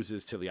 she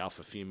loses to the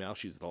alpha female.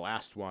 She's the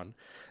last one.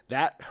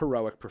 That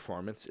heroic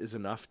performance is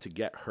enough to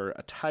get her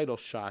a title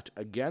shot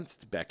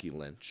against Becky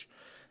Lynch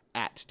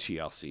at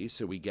TLC.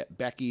 So we get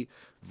Becky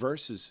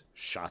versus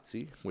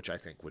Shotzi, which I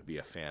think would be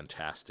a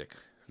fantastic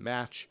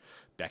match.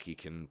 Becky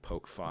can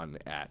poke fun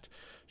at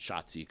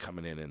Shotzi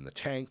coming in the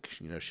tank.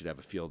 You know, she'd have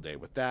a field day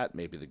with that.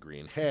 Maybe the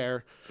green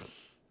hair.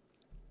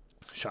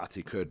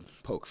 Shotzi could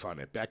poke fun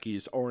at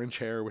Becky's orange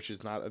hair, which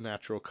is not a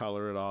natural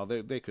color at all.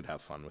 They could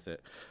have fun with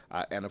it.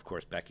 And, of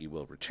course, Becky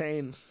will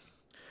retain.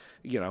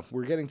 You know,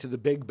 we're getting to the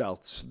big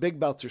belts. Big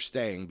belts are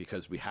staying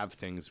because we have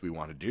things we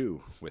want to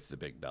do with the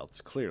big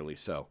belts, clearly.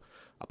 So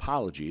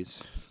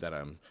apologies that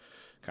I'm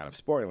kind of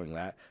spoiling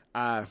that.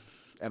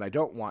 And I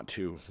don't want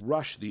to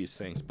rush these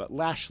things, but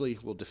Lashley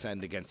will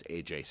defend against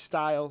AJ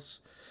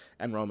Styles,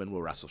 and Roman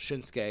will wrestle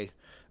Shinsuke.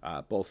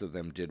 Both of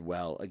them did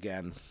well,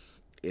 again,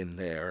 in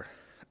their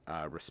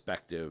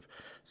respective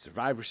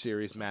Survivor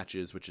Series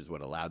matches, which is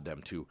what allowed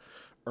them to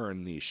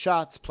earn these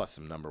shots, plus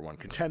some number one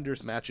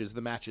contenders matches.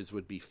 The matches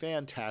would be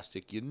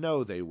fantastic. You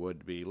know they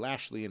would be.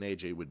 Lashley and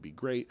AJ would be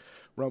great.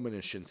 Roman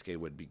and Shinsuke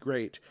would be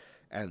great.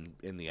 And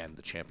in the end,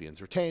 the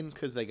champions retain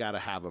because they got to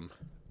have them.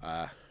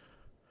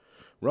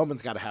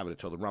 Roman's got to have it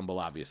until the Rumble,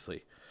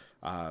 obviously.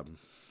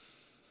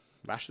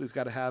 Lashley's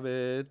got to have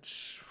it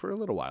for a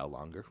little while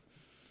longer.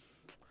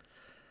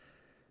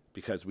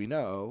 Because we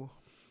know...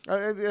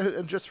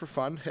 And just for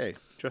fun,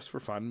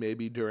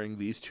 maybe during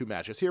these two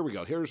matches. Here we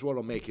go. Here's what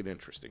will make it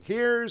interesting.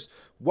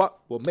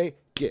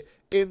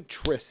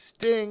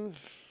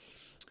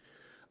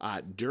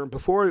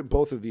 Before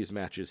both of these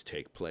matches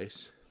take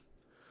place,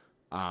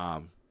 do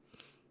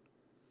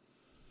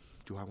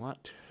I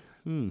want?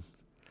 No,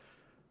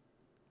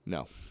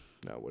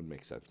 it wouldn't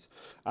make sense.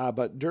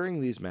 But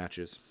during these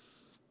matches,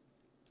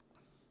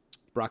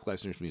 Brock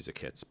Lesnar's music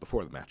hits.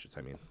 Before the matches,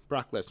 I mean.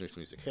 Brock Lesnar's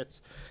music hits.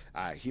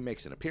 He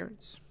makes an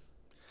appearance.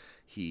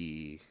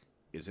 He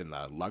is in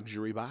the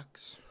luxury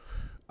box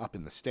up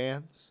in the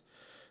stands.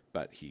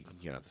 But the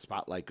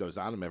spotlight goes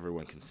on him.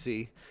 Everyone can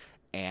see.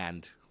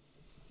 and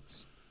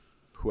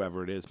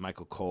whoever it is,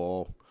 Michael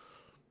Cole,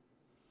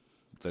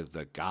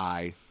 the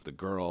guy, the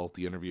girl,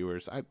 the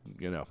interviewers,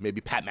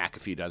 maybe Pat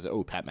McAfee does it.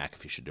 Oh, Pat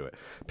McAfee should do it.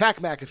 Pat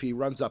McAfee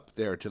runs up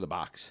there to the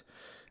box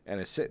and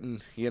is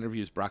sitting. He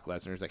interviews Brock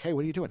Lesnar. He's like, "Hey,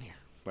 what are you doing here?"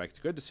 Like, "It's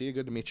good to see you.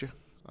 Good to meet you.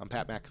 I'm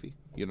Pat McAfee.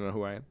 You don't know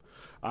who I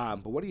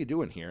am. But what are you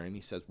doing here?" And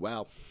he says,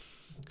 "Well,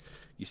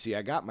 you see,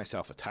 I got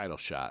myself a title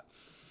shot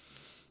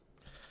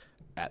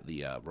at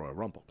the Royal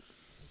Rumble,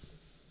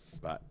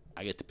 but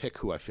I get to pick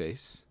who I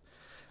face.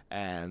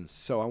 And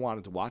so I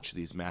wanted to watch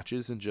these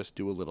matches and just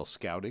do a little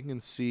scouting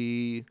and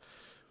see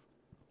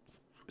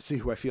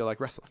who I feel like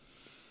wrestling."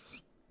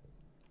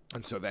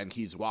 And so then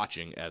he's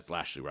watching as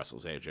Lashley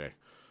wrestles AJ.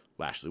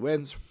 Lashley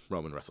wins.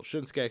 Roman wrestles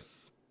Shinsuke.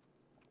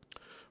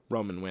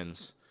 Roman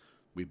wins.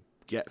 We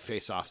get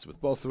face-offs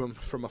with both of them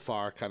from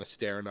afar, kind of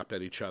staring up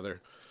at each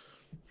other.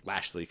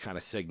 Lashley kind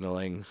of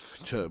signaling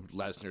to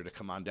Lesnar to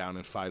come on down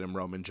and fight him.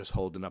 Roman just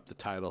holding up the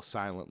title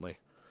silently.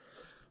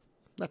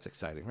 That's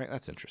exciting, right?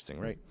 That's interesting,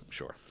 right?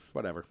 Sure.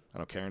 Whatever. I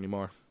don't care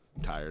anymore.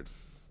 I'm tired.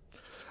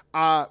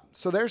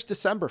 So there's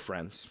December,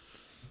 friends.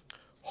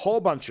 Whole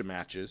bunch of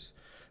matches.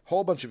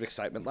 Whole bunch of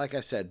excitement. Like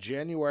I said,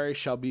 January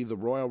shall be the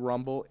Royal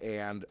Rumble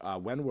and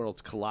When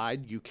Worlds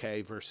Collide,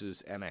 UK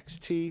versus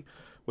NXT,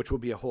 which will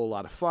be a whole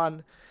lot of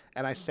fun.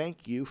 And I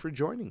thank you for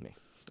joining me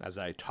as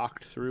I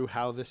talked through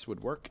how this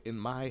would work in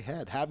my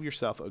head. Have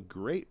yourself a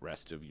great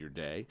rest of your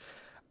day.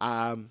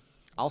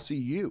 I'll see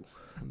you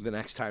the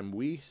next time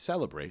we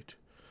celebrate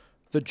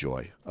the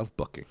joy of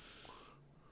booking.